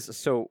 because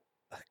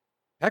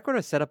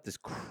Pecora set up this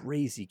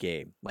crazy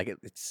game. Like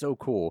it's so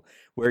cool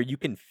where you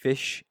can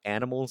fish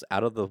animals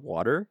out of the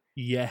water.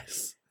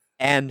 Yes.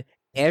 And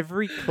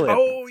every clip,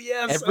 of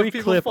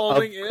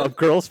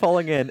girls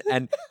falling in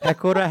and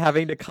Pecora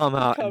having to come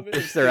out and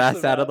fish their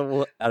ass out of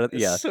the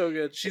It's so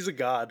good. She's a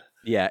god.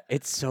 Yeah,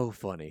 it's so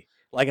funny.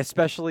 Like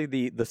especially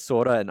the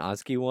Sora and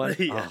Oski one.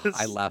 Yes. Oh,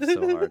 I laughed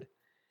so hard.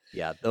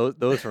 Yeah,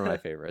 those were my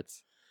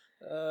favorites.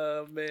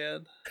 Oh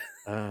man.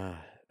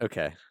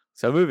 Okay.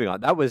 So moving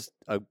on. That was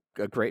a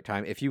great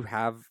time. If you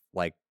have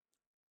like,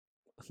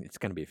 it's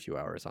gonna be a few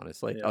hours,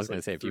 honestly. Yeah, I was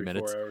gonna say a few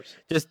minutes. 4 hours.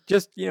 Just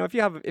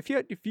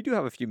if you do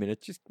have a few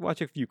minutes, just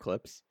watch a few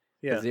clips.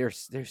 Yeah, they're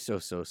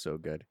so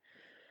good.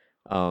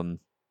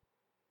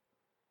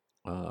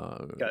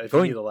 if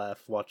you need a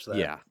laugh, watch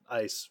that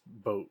ice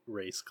boat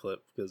race clip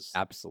because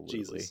absolutely,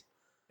 Jesus.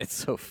 It's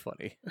so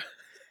funny.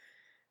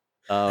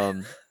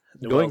 Going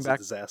back,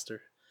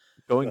 disaster.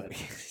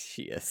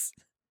 She is.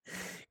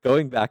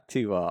 Going back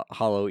to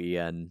Hollow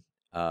EN,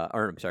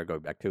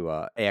 going back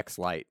to AX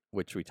Lite,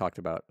 which we talked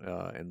about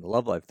in the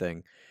Love Live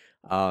thing.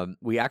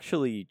 We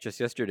actually just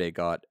yesterday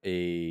got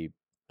a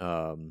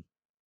Hollow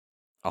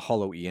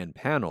EN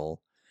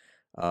panel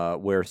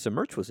where some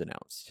merch was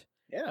announced.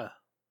 Yeah.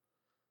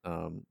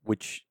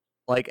 Which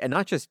like, and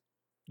not just,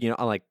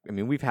 like, I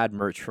mean, we've had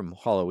merch from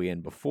Hollow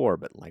EN before,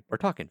 but like we're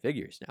talking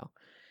figures now.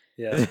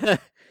 Yeah.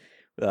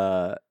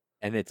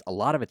 And a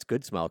lot of it's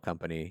Good Smile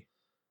Company.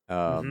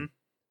 Mhm.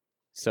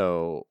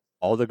 So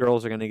all the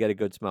girls are going to get a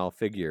Good Smile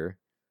figure,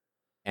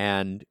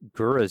 and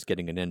Gura's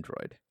getting an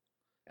android,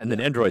 and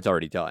then android's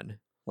already done.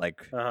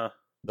 Like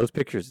those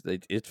pictures,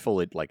 it's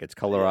fully, like, it's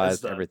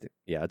colorized, everything.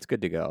 Yeah, it's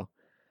good to go.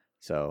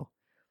 So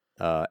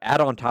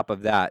add on top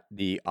of that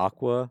the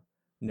Aqua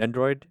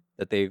Nendroid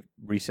that they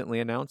recently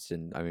announced,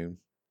 and I mean,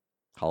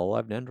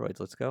 Hololive Nendroids,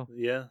 let's go.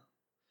 Yeah.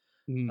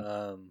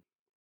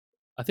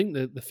 I think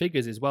the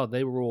figures as well,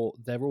 they're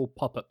all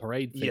pop-up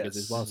parade figures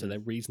as well, so they're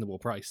reasonable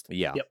priced.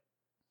 Yeah. Yep.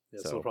 Yeah,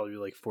 so it'll probably be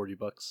like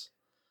 $40.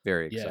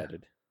 Very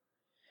excited.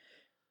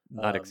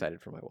 Not excited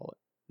for my wallet.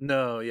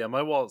 No, yeah,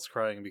 my wallet's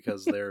crying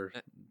because they're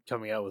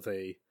coming out with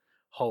a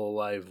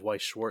Hololive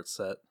Weiss Schwartz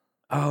set.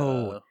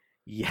 Oh,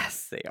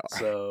 yes, they are.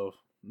 So,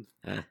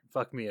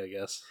 fuck me, I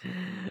guess.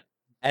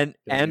 And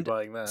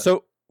buying that.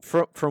 So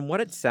from what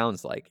it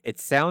sounds like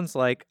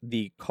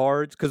the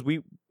cards, because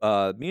me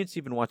and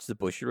Steven watched the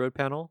Bushiroad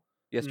panel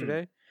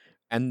yesterday,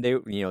 and they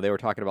were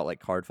talking about like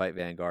Card Fight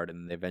Vanguard,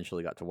 and they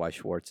eventually got to Weiss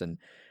Schwartz, and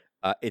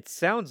it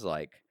sounds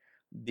like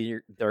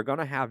they're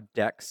gonna have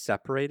decks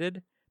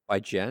separated by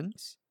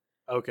gens.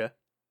 Okay.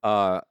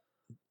 My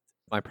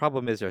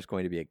problem is there's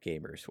going to be a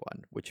gamers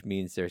one, which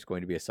means there's going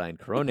to be a signed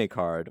Corone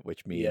card,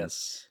 which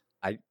means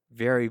I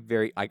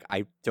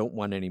don't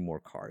want any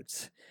more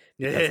cards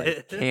because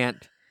I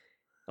can't.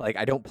 Like,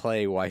 I don't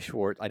play Weiss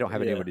Schwartz. I don't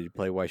have anybody to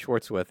play Weiss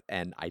Schwartz with,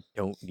 and I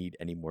don't need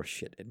any more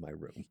shit in my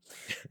room.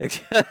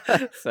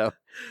 So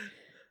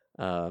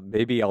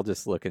maybe I'll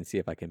just look and see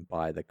if I can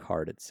buy the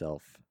card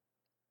itself.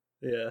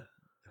 Yeah.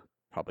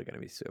 Probably going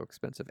to be so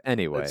expensive.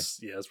 Anyway.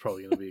 It's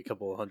probably going to be a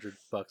couple of $100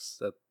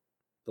 at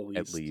the least.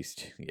 At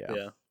least, yeah.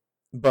 Yeah.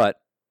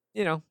 But,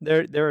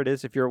 there it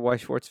is. If you're a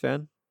Weiss Schwartz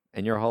fan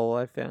and you're a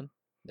Hololive fan,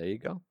 there you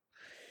go.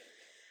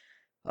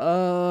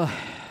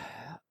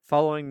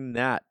 Following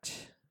that,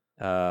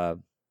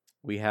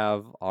 we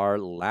have our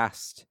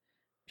last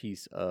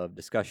piece of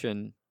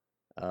discussion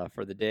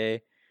for the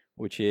day,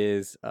 which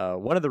is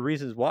one of the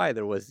reasons why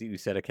there was the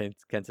Useda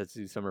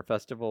Kensetsu Summer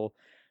Festival,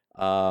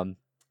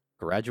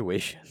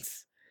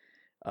 graduations.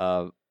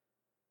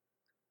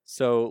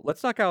 So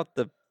let's knock out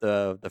the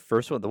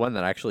first one, the one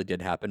that actually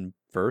did happen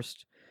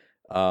first.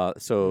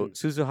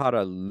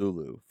 Suzuhara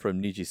Lulu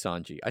from Niji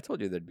Sanji. I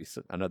told you there'd be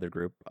another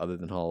group other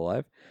than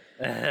Hololive.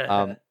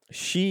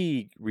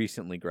 She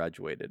recently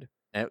graduated.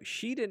 Now,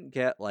 she didn't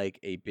get like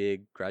a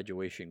big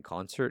graduation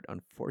concert,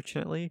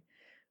 unfortunately.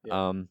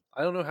 Yeah.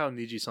 I don't know how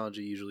Niji Sanji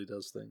usually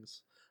does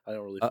things. I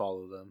don't really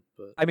follow them,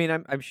 but I mean,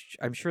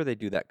 I'm sure they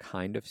do that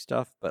kind of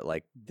stuff, but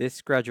like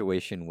this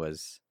graduation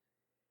was,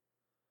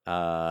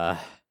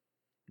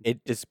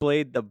 it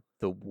displayed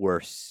the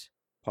worst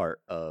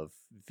part of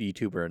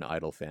VTuber and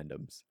idol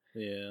fandoms.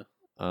 Yeah.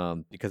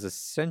 Because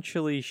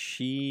essentially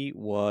she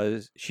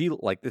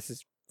like, this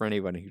is for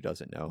anyone who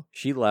doesn't know,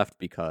 she left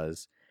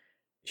because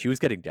she was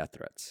getting death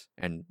threats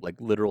and like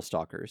literal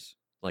stalkers,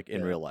 like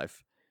in real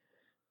life.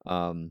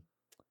 And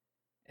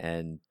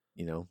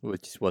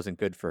it just wasn't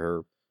good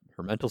for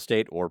her mental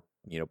state, or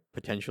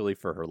potentially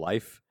for her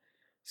life.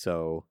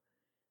 So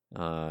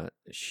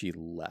she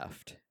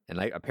left, and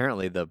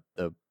apparently the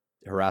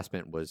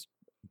harassment was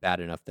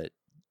bad enough that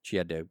she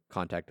had to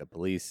contact the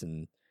police.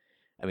 And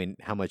I mean,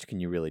 how much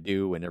can you really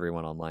do when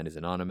everyone online is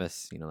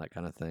anonymous, that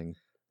kind of thing.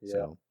 Yeah.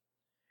 So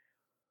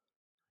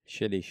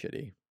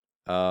shitty.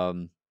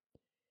 And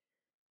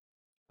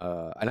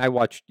I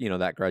watched,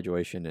 that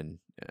graduation, and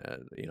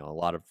a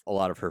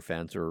lot of her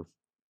fans were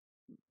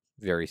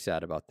very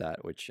sad about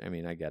that, which, I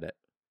mean, I get it.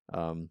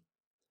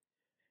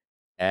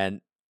 And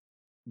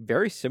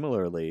very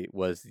similarly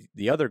was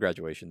the other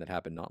graduation that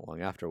happened not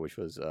long after, which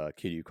was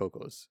Kiryu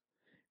Koko's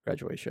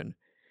graduation.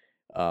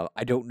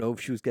 I don't know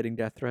if she was getting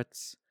death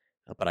threats,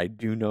 but I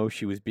do know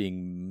she was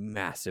being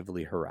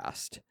massively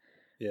harassed.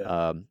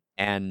 Yeah.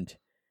 And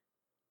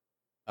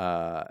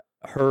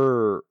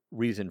her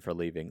reason for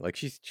leaving, like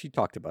she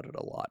talked about it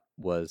a lot,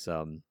 was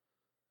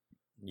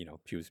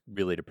she was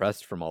really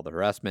depressed from all the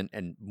harassment,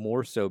 and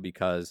more so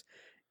because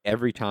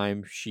every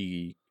time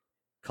she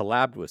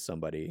collabed with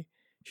somebody,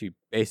 she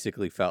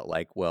basically felt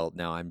like, well,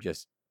 now I'm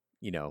just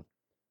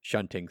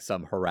shunting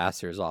some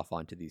harassers off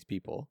onto these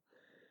people.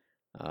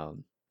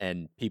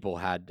 And people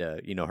had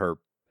to,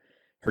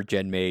 her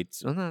gen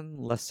mates, well, not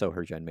less so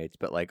her gen mates,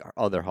 but like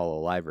other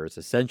Hololivers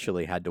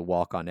essentially had to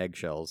walk on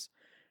eggshells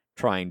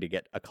trying to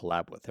get a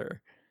collab with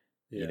her.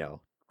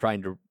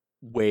 Trying to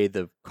weigh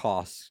the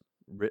cost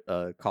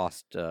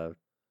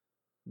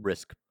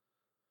risk,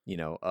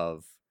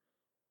 of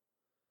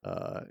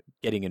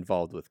getting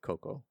involved with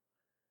Coco,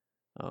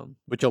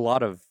 which a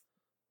lot of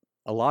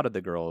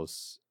the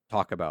girls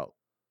talk about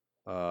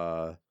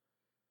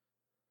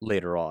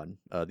later on.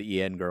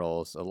 The EN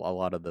girls, a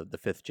lot of the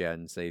fifth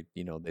gens, they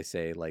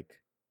say like,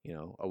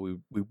 oh,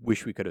 we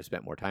wish we could have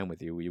spent more time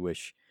with you. We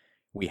wish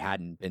we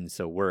hadn't been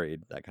so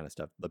worried, that kind of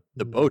stuff.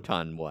 The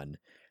Botan one,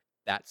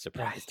 that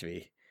surprised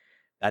me.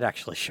 That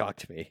actually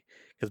shocked me,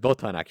 because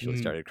Botan actually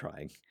started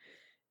crying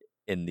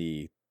in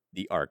the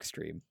ARC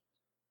stream,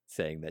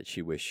 saying that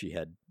she wished she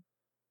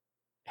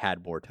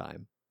had more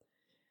time.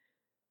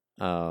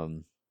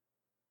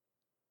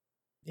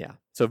 Yeah,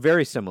 so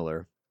very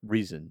similar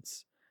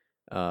reasons,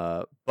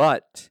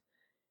 but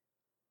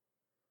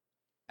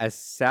as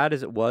sad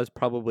as it was,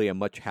 probably a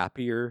much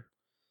happier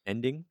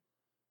ending,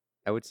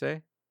 I would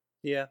say.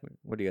 Yeah.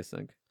 What do you guys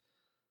think?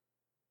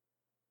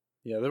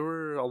 Yeah, there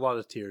were a lot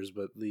of tears,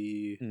 but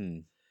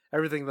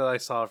everything that I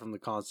saw from the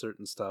concert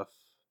and stuff,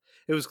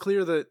 it was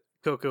clear that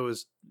Coco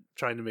is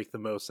trying to make the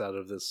most out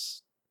of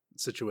this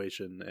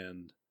situation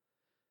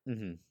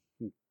and,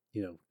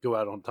 go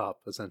out on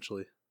top,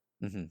 essentially.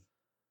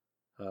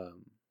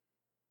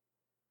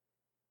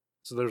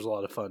 So there's a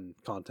lot of fun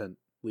content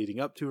leading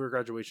up to her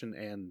graduation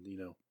and,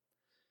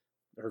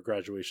 her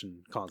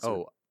graduation concert.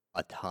 Oh,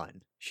 a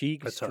ton. She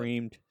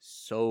streamed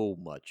so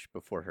much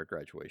before her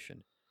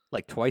graduation,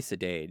 like twice a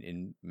day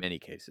in many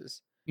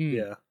cases.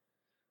 Yeah.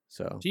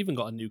 So she even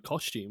got a new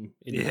costume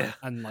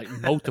and like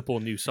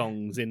multiple new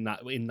songs in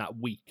that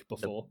week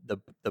before.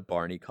 The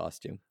Barney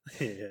costume.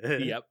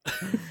 Yep.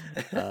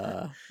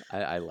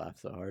 I laughed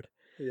so hard.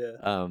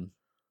 Yeah.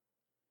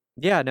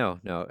 Yeah, no.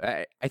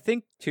 I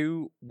think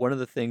too, one of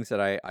the things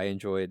that I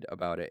enjoyed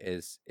about it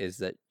is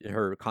that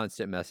her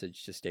constant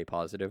message to stay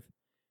positive,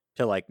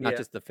 to like not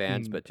just the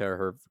fans but to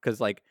her, because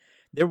like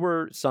there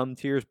were some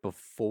tears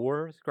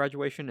before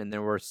graduation and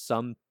there were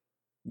some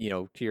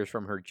tears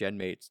from her gen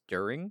mates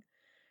during,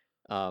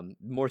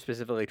 more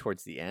specifically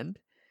towards the end,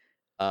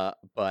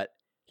 but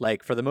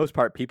like for the most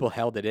part people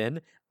held it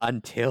in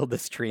until the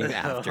stream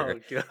after.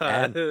 Oh,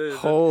 God. And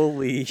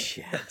holy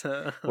shit,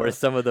 were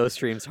some of those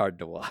streams hard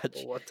to watch.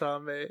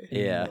 Watame.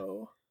 Yeah.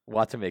 No.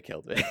 Watame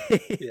killed me.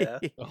 Yeah.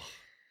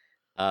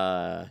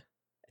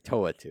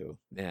 Toa too,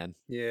 man.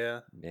 Yeah.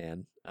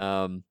 Man.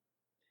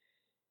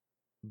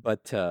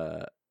 But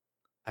I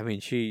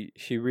mean, she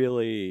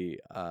really,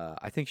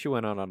 I think she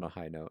went on a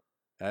high note,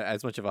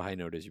 as much of a high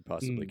note as you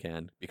possibly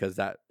can, because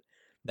that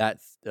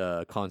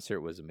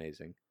concert was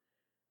amazing.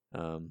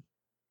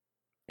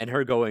 And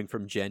her going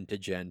from gen to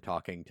gen,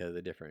 talking to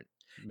the different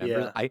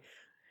members. Yeah.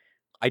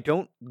 I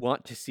don't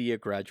want to see a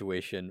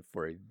graduation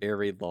for a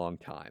very long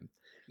time.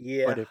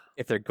 Yeah. But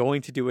if they're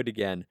going to do it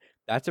again,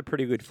 that's a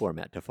pretty good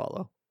format to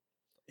follow.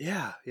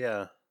 Yeah,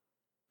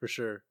 for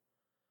sure.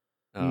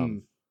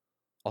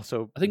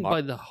 Also, I think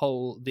by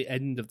the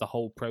end of the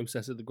whole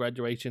process of the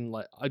graduation,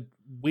 like I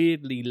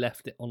weirdly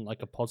left it on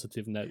like a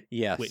positive note.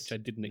 Yes. Which I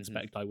didn't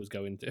expect I was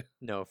going to.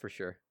 No, for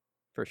sure.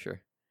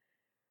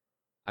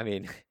 I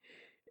mean,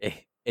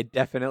 it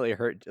definitely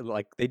hurt.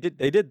 Like they did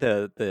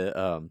the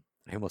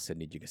I almost said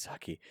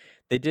Nijigasaki.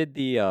 They did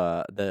the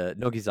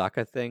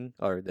Nogizaka thing,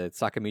 or the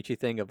Sakamichi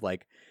thing, of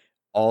like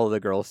all the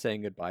girls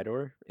saying goodbye to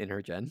her in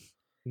her gen.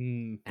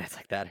 And it's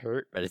like, that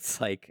hurt, but it's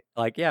like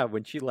yeah,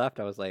 when she left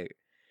I was like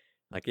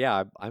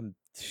yeah, I'm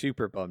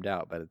super bummed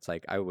out, but it's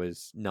like I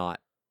was not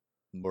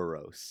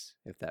morose,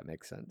 if that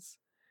makes sense.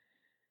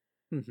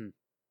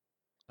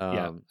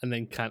 Yeah, and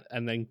then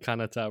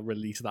Kanata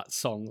released that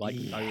song like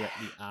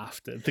directly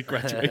after the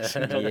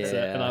graduation concert,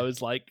 and I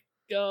was like,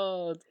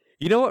 God.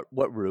 You know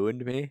what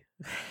ruined me?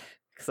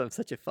 Because I'm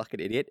such a fucking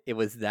idiot. It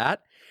was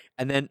that,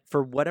 and then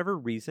for whatever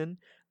reason,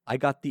 I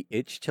got the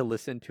itch to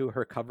listen to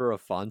her cover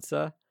of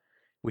Fonsa,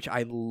 which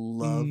I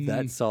love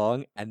that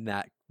song, and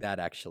that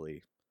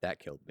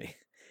killed me.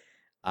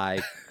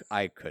 I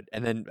could,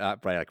 and then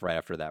right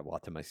after that,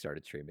 Watame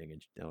started streaming,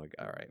 and I'm like,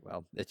 all right,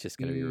 well, it's just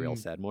gonna be a real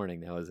sad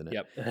morning now, isn't it?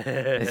 Yep.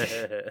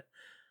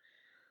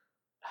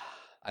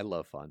 I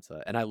love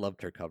Fonsa, and I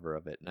loved her cover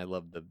of it, and I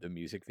loved the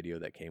music video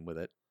that came with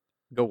it.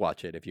 Go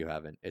watch it if you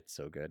haven't. It's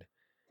so good.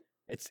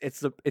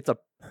 It's a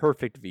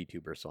perfect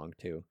VTuber song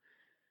too.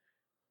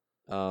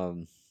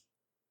 And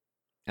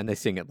they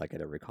sing it like at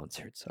every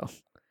concert, so.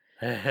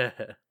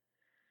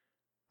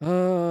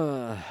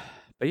 But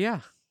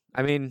yeah,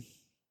 I mean,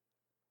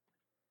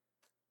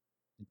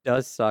 it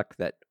does suck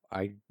that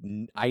I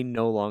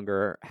no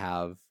longer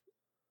have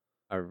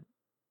a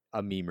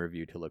meme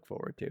review to look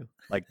forward to.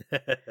 Like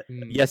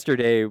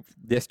yesterday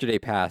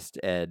passed,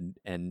 and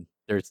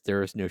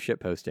there is no shit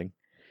posting.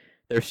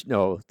 There's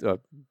no.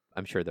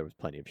 I'm sure there was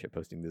plenty of shit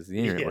posting. This is the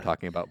internet we're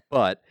talking about,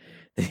 but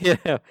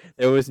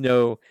there was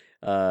no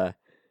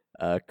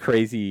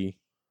crazy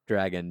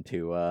dragon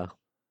to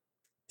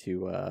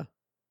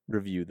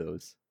review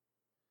those.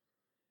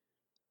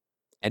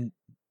 And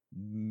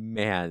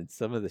man,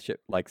 some of the shit,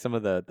 like some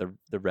of the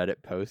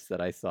Reddit posts that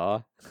I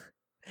saw,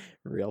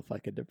 real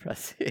fucking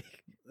depressing.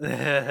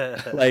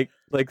 like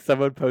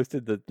someone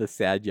posted the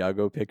sad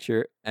Yago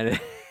picture, and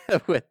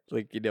with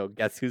like,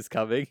 guess who's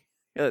coming.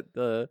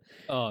 Meme.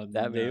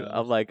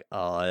 I'm like,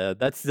 oh,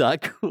 that's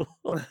not cool.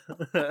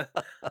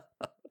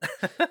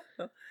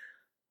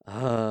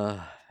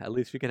 At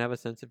least we can have a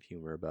sense of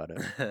humor about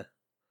it.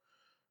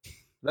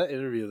 That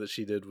interview that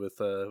she did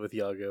with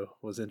Iago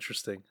was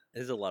interesting.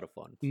 It is a lot of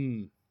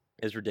fun.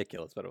 It's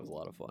ridiculous, but it was a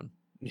lot of fun.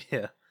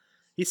 Yeah.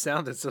 He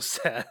sounded so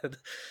sad.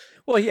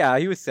 Well, yeah,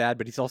 he was sad,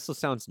 but he also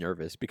sounds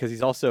nervous because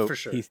he's also For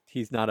sure.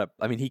 he's not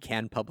I mean, he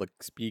can public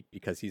speak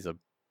because he's a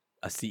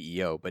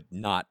CEO, but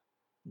not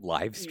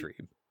live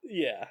stream.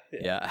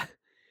 Yeah.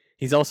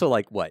 He's also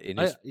like what, in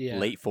his yeah.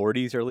 late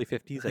 40s, early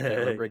 50s? I can't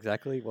remember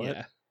exactly what.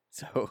 Yeah.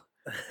 So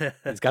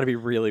it's got to be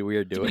really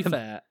weird To doing be it.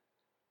 fair,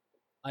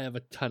 I have a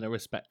ton of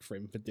respect for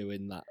him for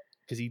doing that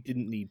because he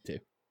didn't need to.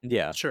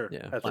 Yeah, Sure.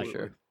 yeah, Absolutely. for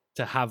sure.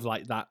 To have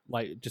like that,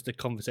 like just a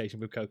conversation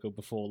with Coco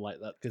before like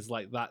that, because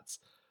like that's,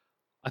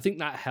 I think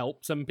that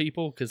helped some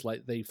people because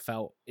like they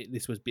felt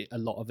a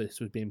lot of this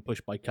was being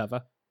pushed by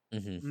Cover.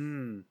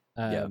 Mm-hmm.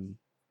 Yeah.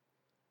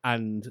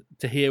 And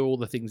to hear all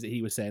the things that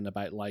he was saying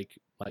about like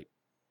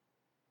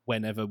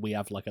whenever we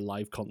have like a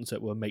live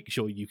concert, we'll make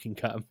sure you can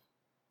come.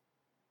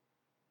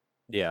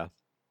 Yeah,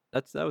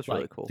 that was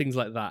really cool. Things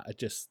like that are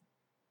just,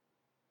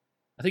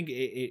 I think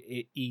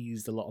it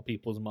eased a lot of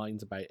people's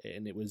minds about it,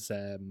 and it was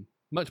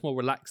much more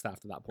relaxed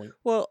after that point.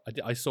 Well,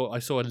 I saw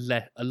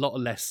a lot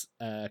less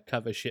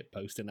Cover shit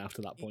posting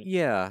after that point.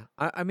 Yeah,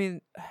 I mean,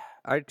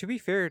 to be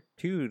fair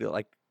too,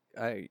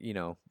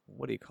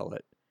 what do you call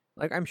it?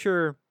 Like, I'm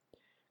sure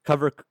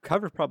Cover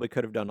probably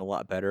could have done a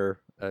lot better,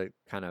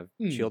 kind of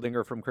shielding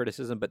her from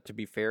criticism. But to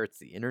be fair, it's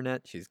the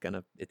internet.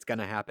 It's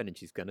gonna happen, and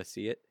she's gonna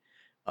see it.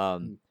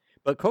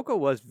 But Coco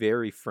was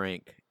very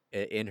frank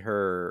in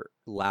her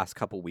last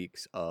couple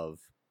weeks of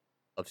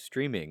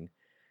streaming,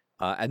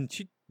 and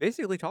she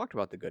basically talked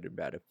about the good and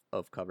bad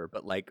of Cover.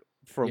 But like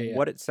from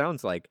what it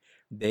sounds like,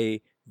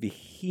 they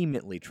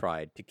vehemently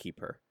tried to keep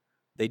her.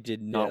 They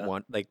did not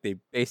want, like, they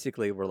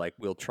basically were like,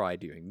 we'll try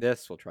doing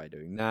this, we'll try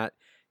doing that.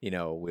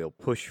 We'll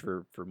push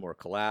for more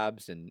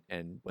collabs,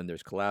 and when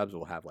there's collabs,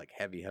 we'll have like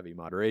heavy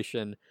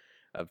moderation.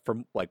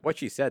 From like what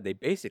she said, they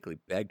basically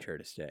begged her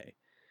to stay,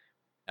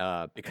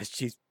 because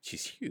she's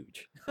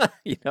huge,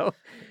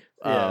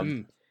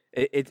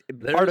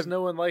 There's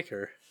no one like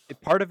her.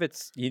 Part of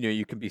it's,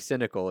 you can be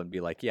cynical and be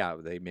like, yeah,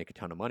 they make a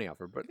ton of money off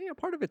her, but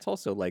part of it's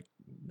also like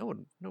no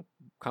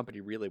company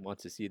really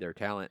wants to see their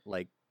talent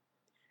like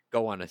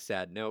go on a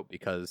sad note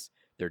because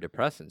they're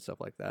depressed and stuff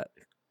like that.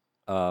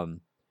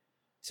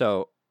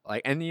 So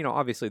like, and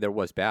obviously there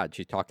was bad.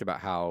 She talked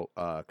about how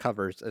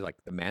Covers, like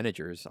the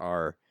managers,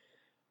 are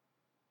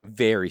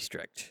very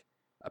strict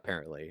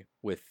apparently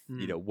with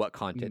what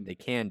content they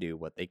can do,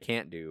 what they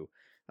can't do,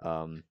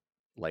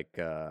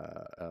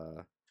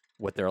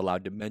 what they're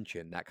allowed to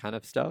mention, that kind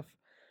of stuff.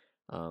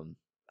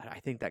 I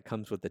think that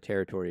comes with the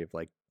territory of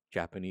like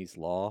Japanese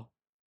law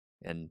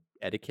and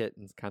etiquette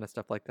and kind of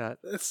stuff like that.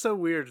 It's so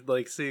weird,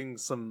 like seeing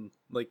some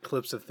like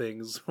clips of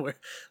things where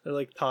they're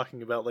like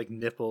talking about like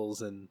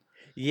nipples and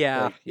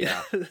yeah.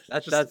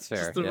 That's fair.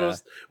 Just the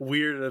most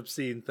weird and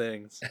obscene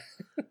things.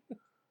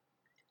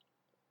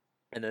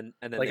 and then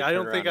like I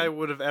don't think I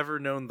would have ever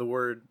known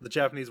the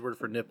Japanese word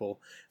for nipple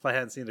if I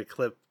hadn't seen a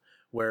clip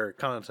where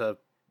Kanata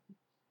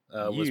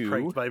was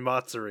pranked by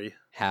Matsuri.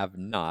 Have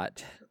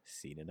not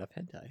seen enough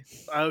hentai.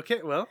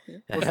 Okay, well,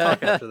 let's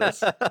talk after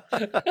this.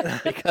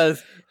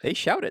 Because they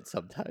shout it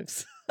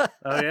sometimes.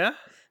 Oh yeah?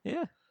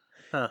 Yeah.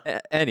 Huh.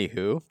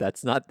 Anywho,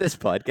 that's not this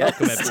podcast.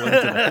 Welcome everyone to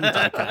the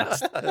hentai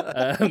cast.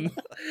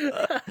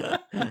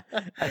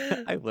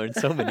 I learned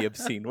so many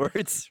obscene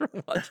words from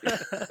watching.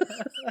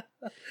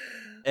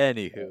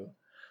 Anywho,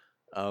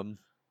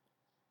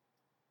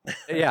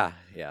 yeah,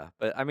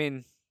 but I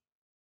mean,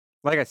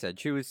 like I said,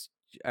 she was.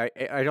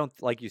 I don't,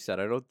 like you said,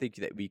 I don't think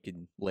that we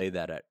can lay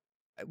that at.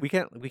 We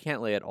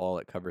can't lay it all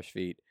at Cover's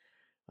feet.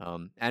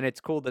 And it's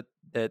cool that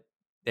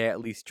they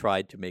at least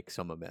tried to make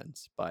some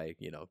amends by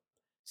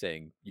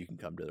saying you can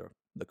come to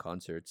the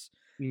concerts.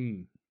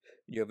 You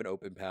have an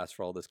open pass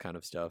for all this kind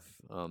of stuff.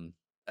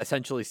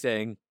 Essentially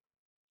saying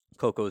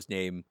Coco's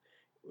name,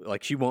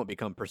 like, she won't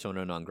become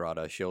persona non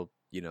grata. She'll,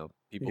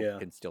 people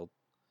can still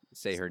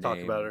say her name. Talk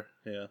about her.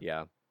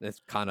 Yeah. It's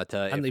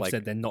Kanata. And they've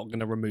said they're not going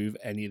to remove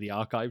any of the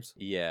archives.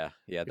 Yeah.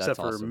 That's except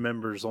for awesome.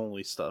 members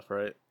only stuff,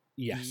 right?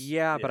 Yes.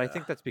 Yeah, but I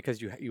think that's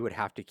because you would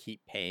have to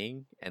keep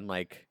paying, and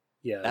like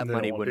that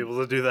money wouldn't be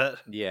able to do that.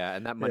 Yeah,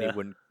 and that money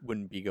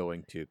wouldn't be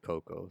going to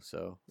Coco.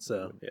 So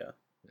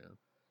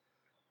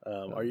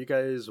are you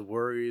guys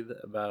worried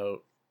about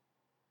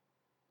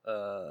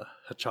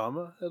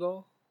Hachama at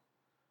all?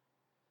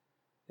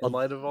 In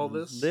light of all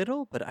this?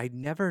 Little, but I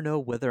never know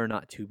whether or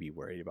not to be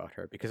worried about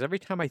her, because every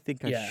time I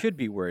think I should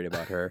be worried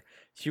about her,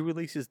 she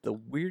releases the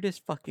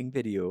weirdest fucking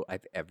video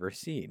I've ever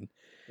seen.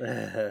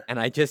 And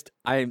I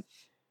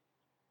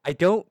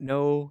don't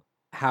know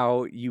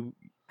how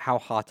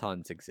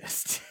hotons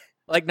exist.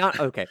 Like, not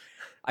okay.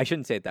 I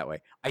shouldn't say it that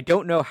way. I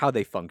don't know how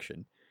they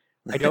function.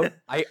 I don't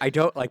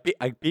like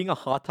being a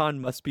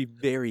hoton must be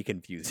very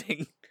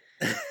confusing.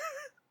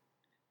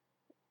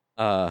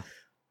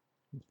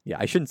 Yeah,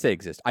 I shouldn't say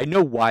exist. I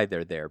know why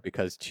they're there,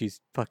 because she's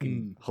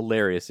fucking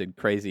hilarious and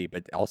crazy,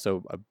 but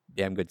also a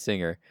damn good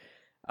singer.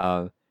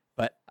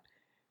 But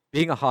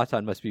being a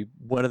hoton must be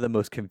one of the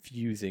most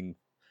confusing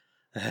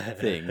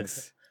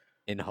things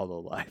in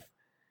Hololive.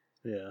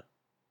 Yeah.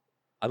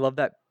 I love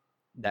that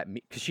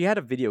because she had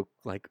a video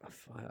like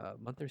a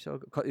month or so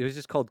ago. It was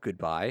just called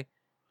Goodbye,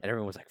 and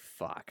everyone was like,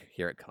 "Fuck,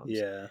 here it comes."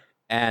 Yeah.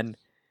 And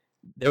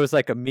there was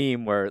like a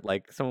meme where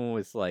like someone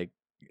was like,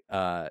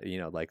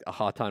 like a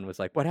Hatan was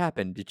like, "What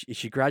happened? Is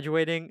she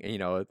graduating?"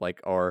 And,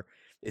 like, or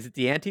is it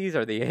the aunties?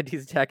 Are the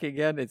aunties attacking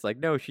again? It's like,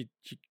 no, she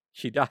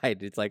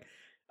died. It's like,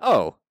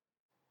 oh,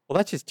 well,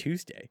 that's just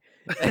Tuesday.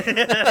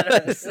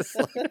 It's just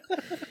like,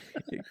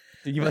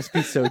 you must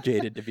be so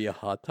jaded to be a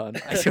Hatan.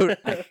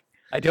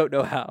 I don't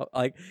know how.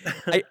 Like,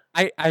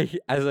 I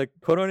as a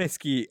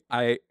Koroneski,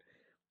 I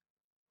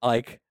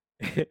like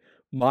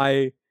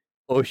my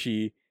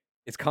Oshi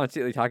is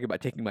constantly talking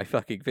about taking my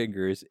fucking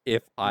fingers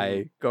if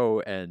I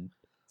go and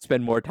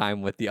spend more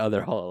time with the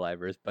other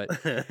Hololivers, but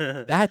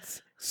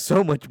that's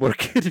so much more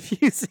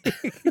confusing.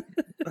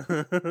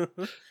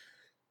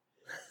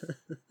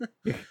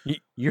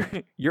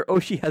 Your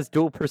Oshi has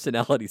dual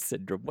personality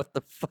syndrome. What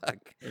the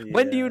fuck? Yeah.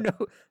 When do you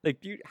know?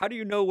 Like, how do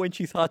you know when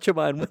she's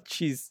Hachima and when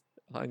she's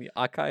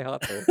Akai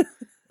Hato?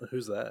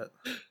 Who's that?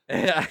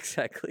 Yeah,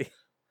 exactly.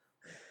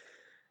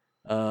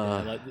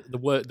 Like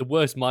the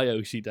worst my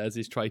Oshi does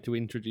is try to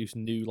introduce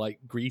new like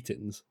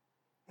greetings.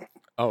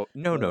 Oh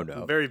no!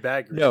 Very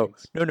bad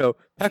greetings. No.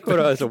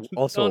 Pekora is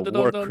also a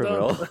war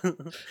criminal.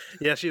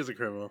 Yeah, she is a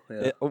criminal.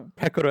 Yeah.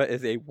 Pekora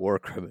is a war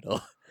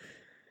criminal.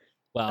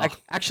 Wow.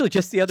 Actually,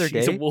 just the other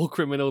day, she's a war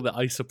criminal that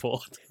I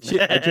support.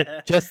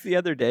 Just the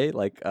other day,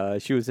 like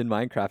she was in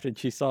Minecraft and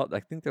she saw. I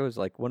think there was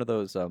like one of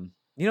those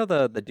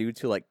the dudes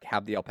who like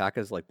have the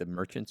alpacas, like the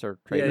merchants or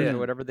traders or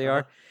whatever they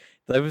are.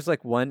 There was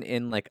like one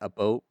in like a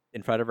boat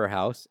in front of her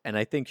house, and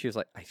I think she was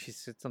like, she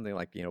said something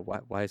like,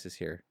 why is this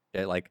here?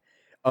 Yeah, like,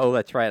 oh,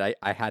 that's right,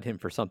 I had him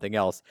for something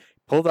else.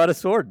 Pulled out a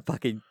sword and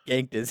fucking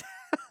ganked his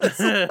ass.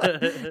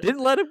 Didn't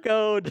let him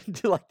go.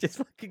 Just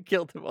fucking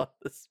killed him on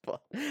the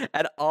spot.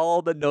 And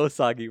all the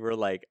Nosagi were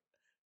like,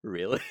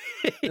 really?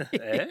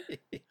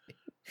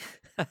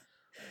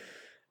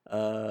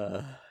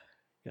 God.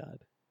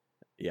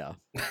 Yeah.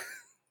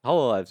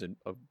 Hololive's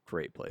a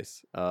great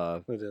place.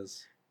 It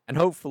is. And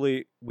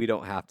hopefully we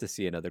don't have to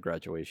see another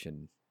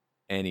graduation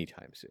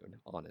anytime soon,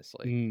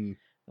 honestly.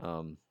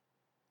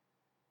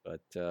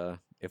 But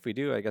if we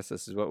do, I guess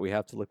this is what we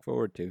have to look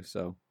forward to.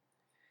 So,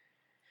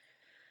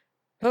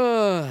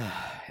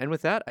 and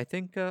with that, I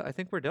think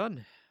we're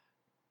done.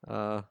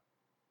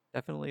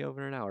 Definitely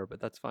over an hour, but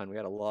that's fine. We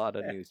had a lot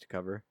of news to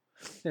cover.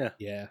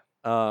 Yeah.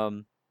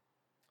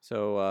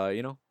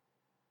 So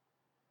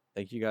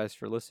thank you guys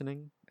for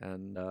listening,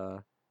 and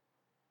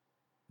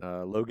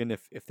Logan,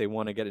 if they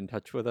want to get in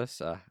touch with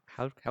us,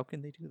 how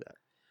can they do that?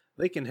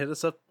 They can hit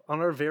us up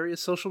on our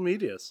various social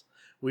medias.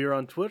 We are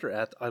on Twitter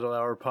at Idle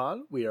Hour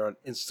Pod. We are on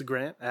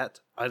Instagram at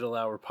Idle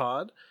Hour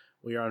Pod.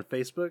 We are on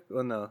Facebook.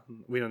 Well, no,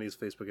 we don't use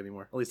Facebook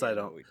anymore. At least I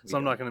don't. So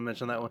I'm not going to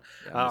mention that one.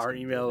 Our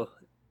email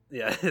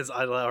is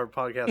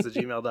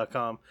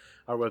idlehourpodcast@gmail.com.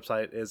 Our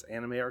website is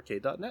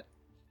animearcade.net.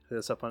 Hit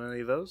us up on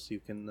any of those. You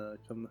can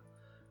come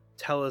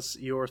tell us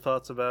your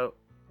thoughts about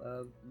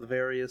the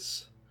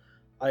various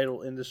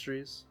idol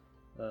industries.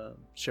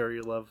 Share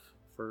your love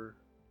for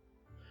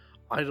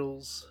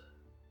idols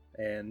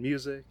and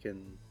music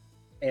and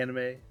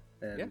anime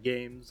and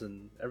games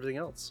and everything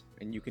else.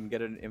 And you can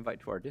get an invite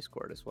to our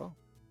Discord as well.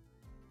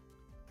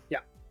 Yeah.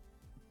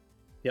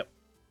 Yep.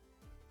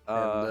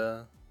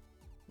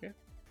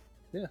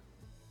 Yeah.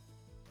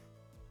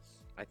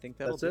 I think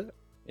that's it.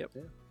 Yep.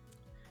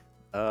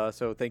 Yeah.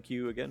 So thank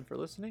you again for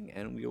listening,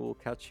 and we will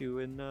catch you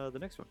in the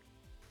next one.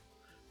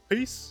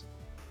 Peace.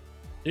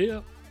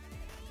 Yeah.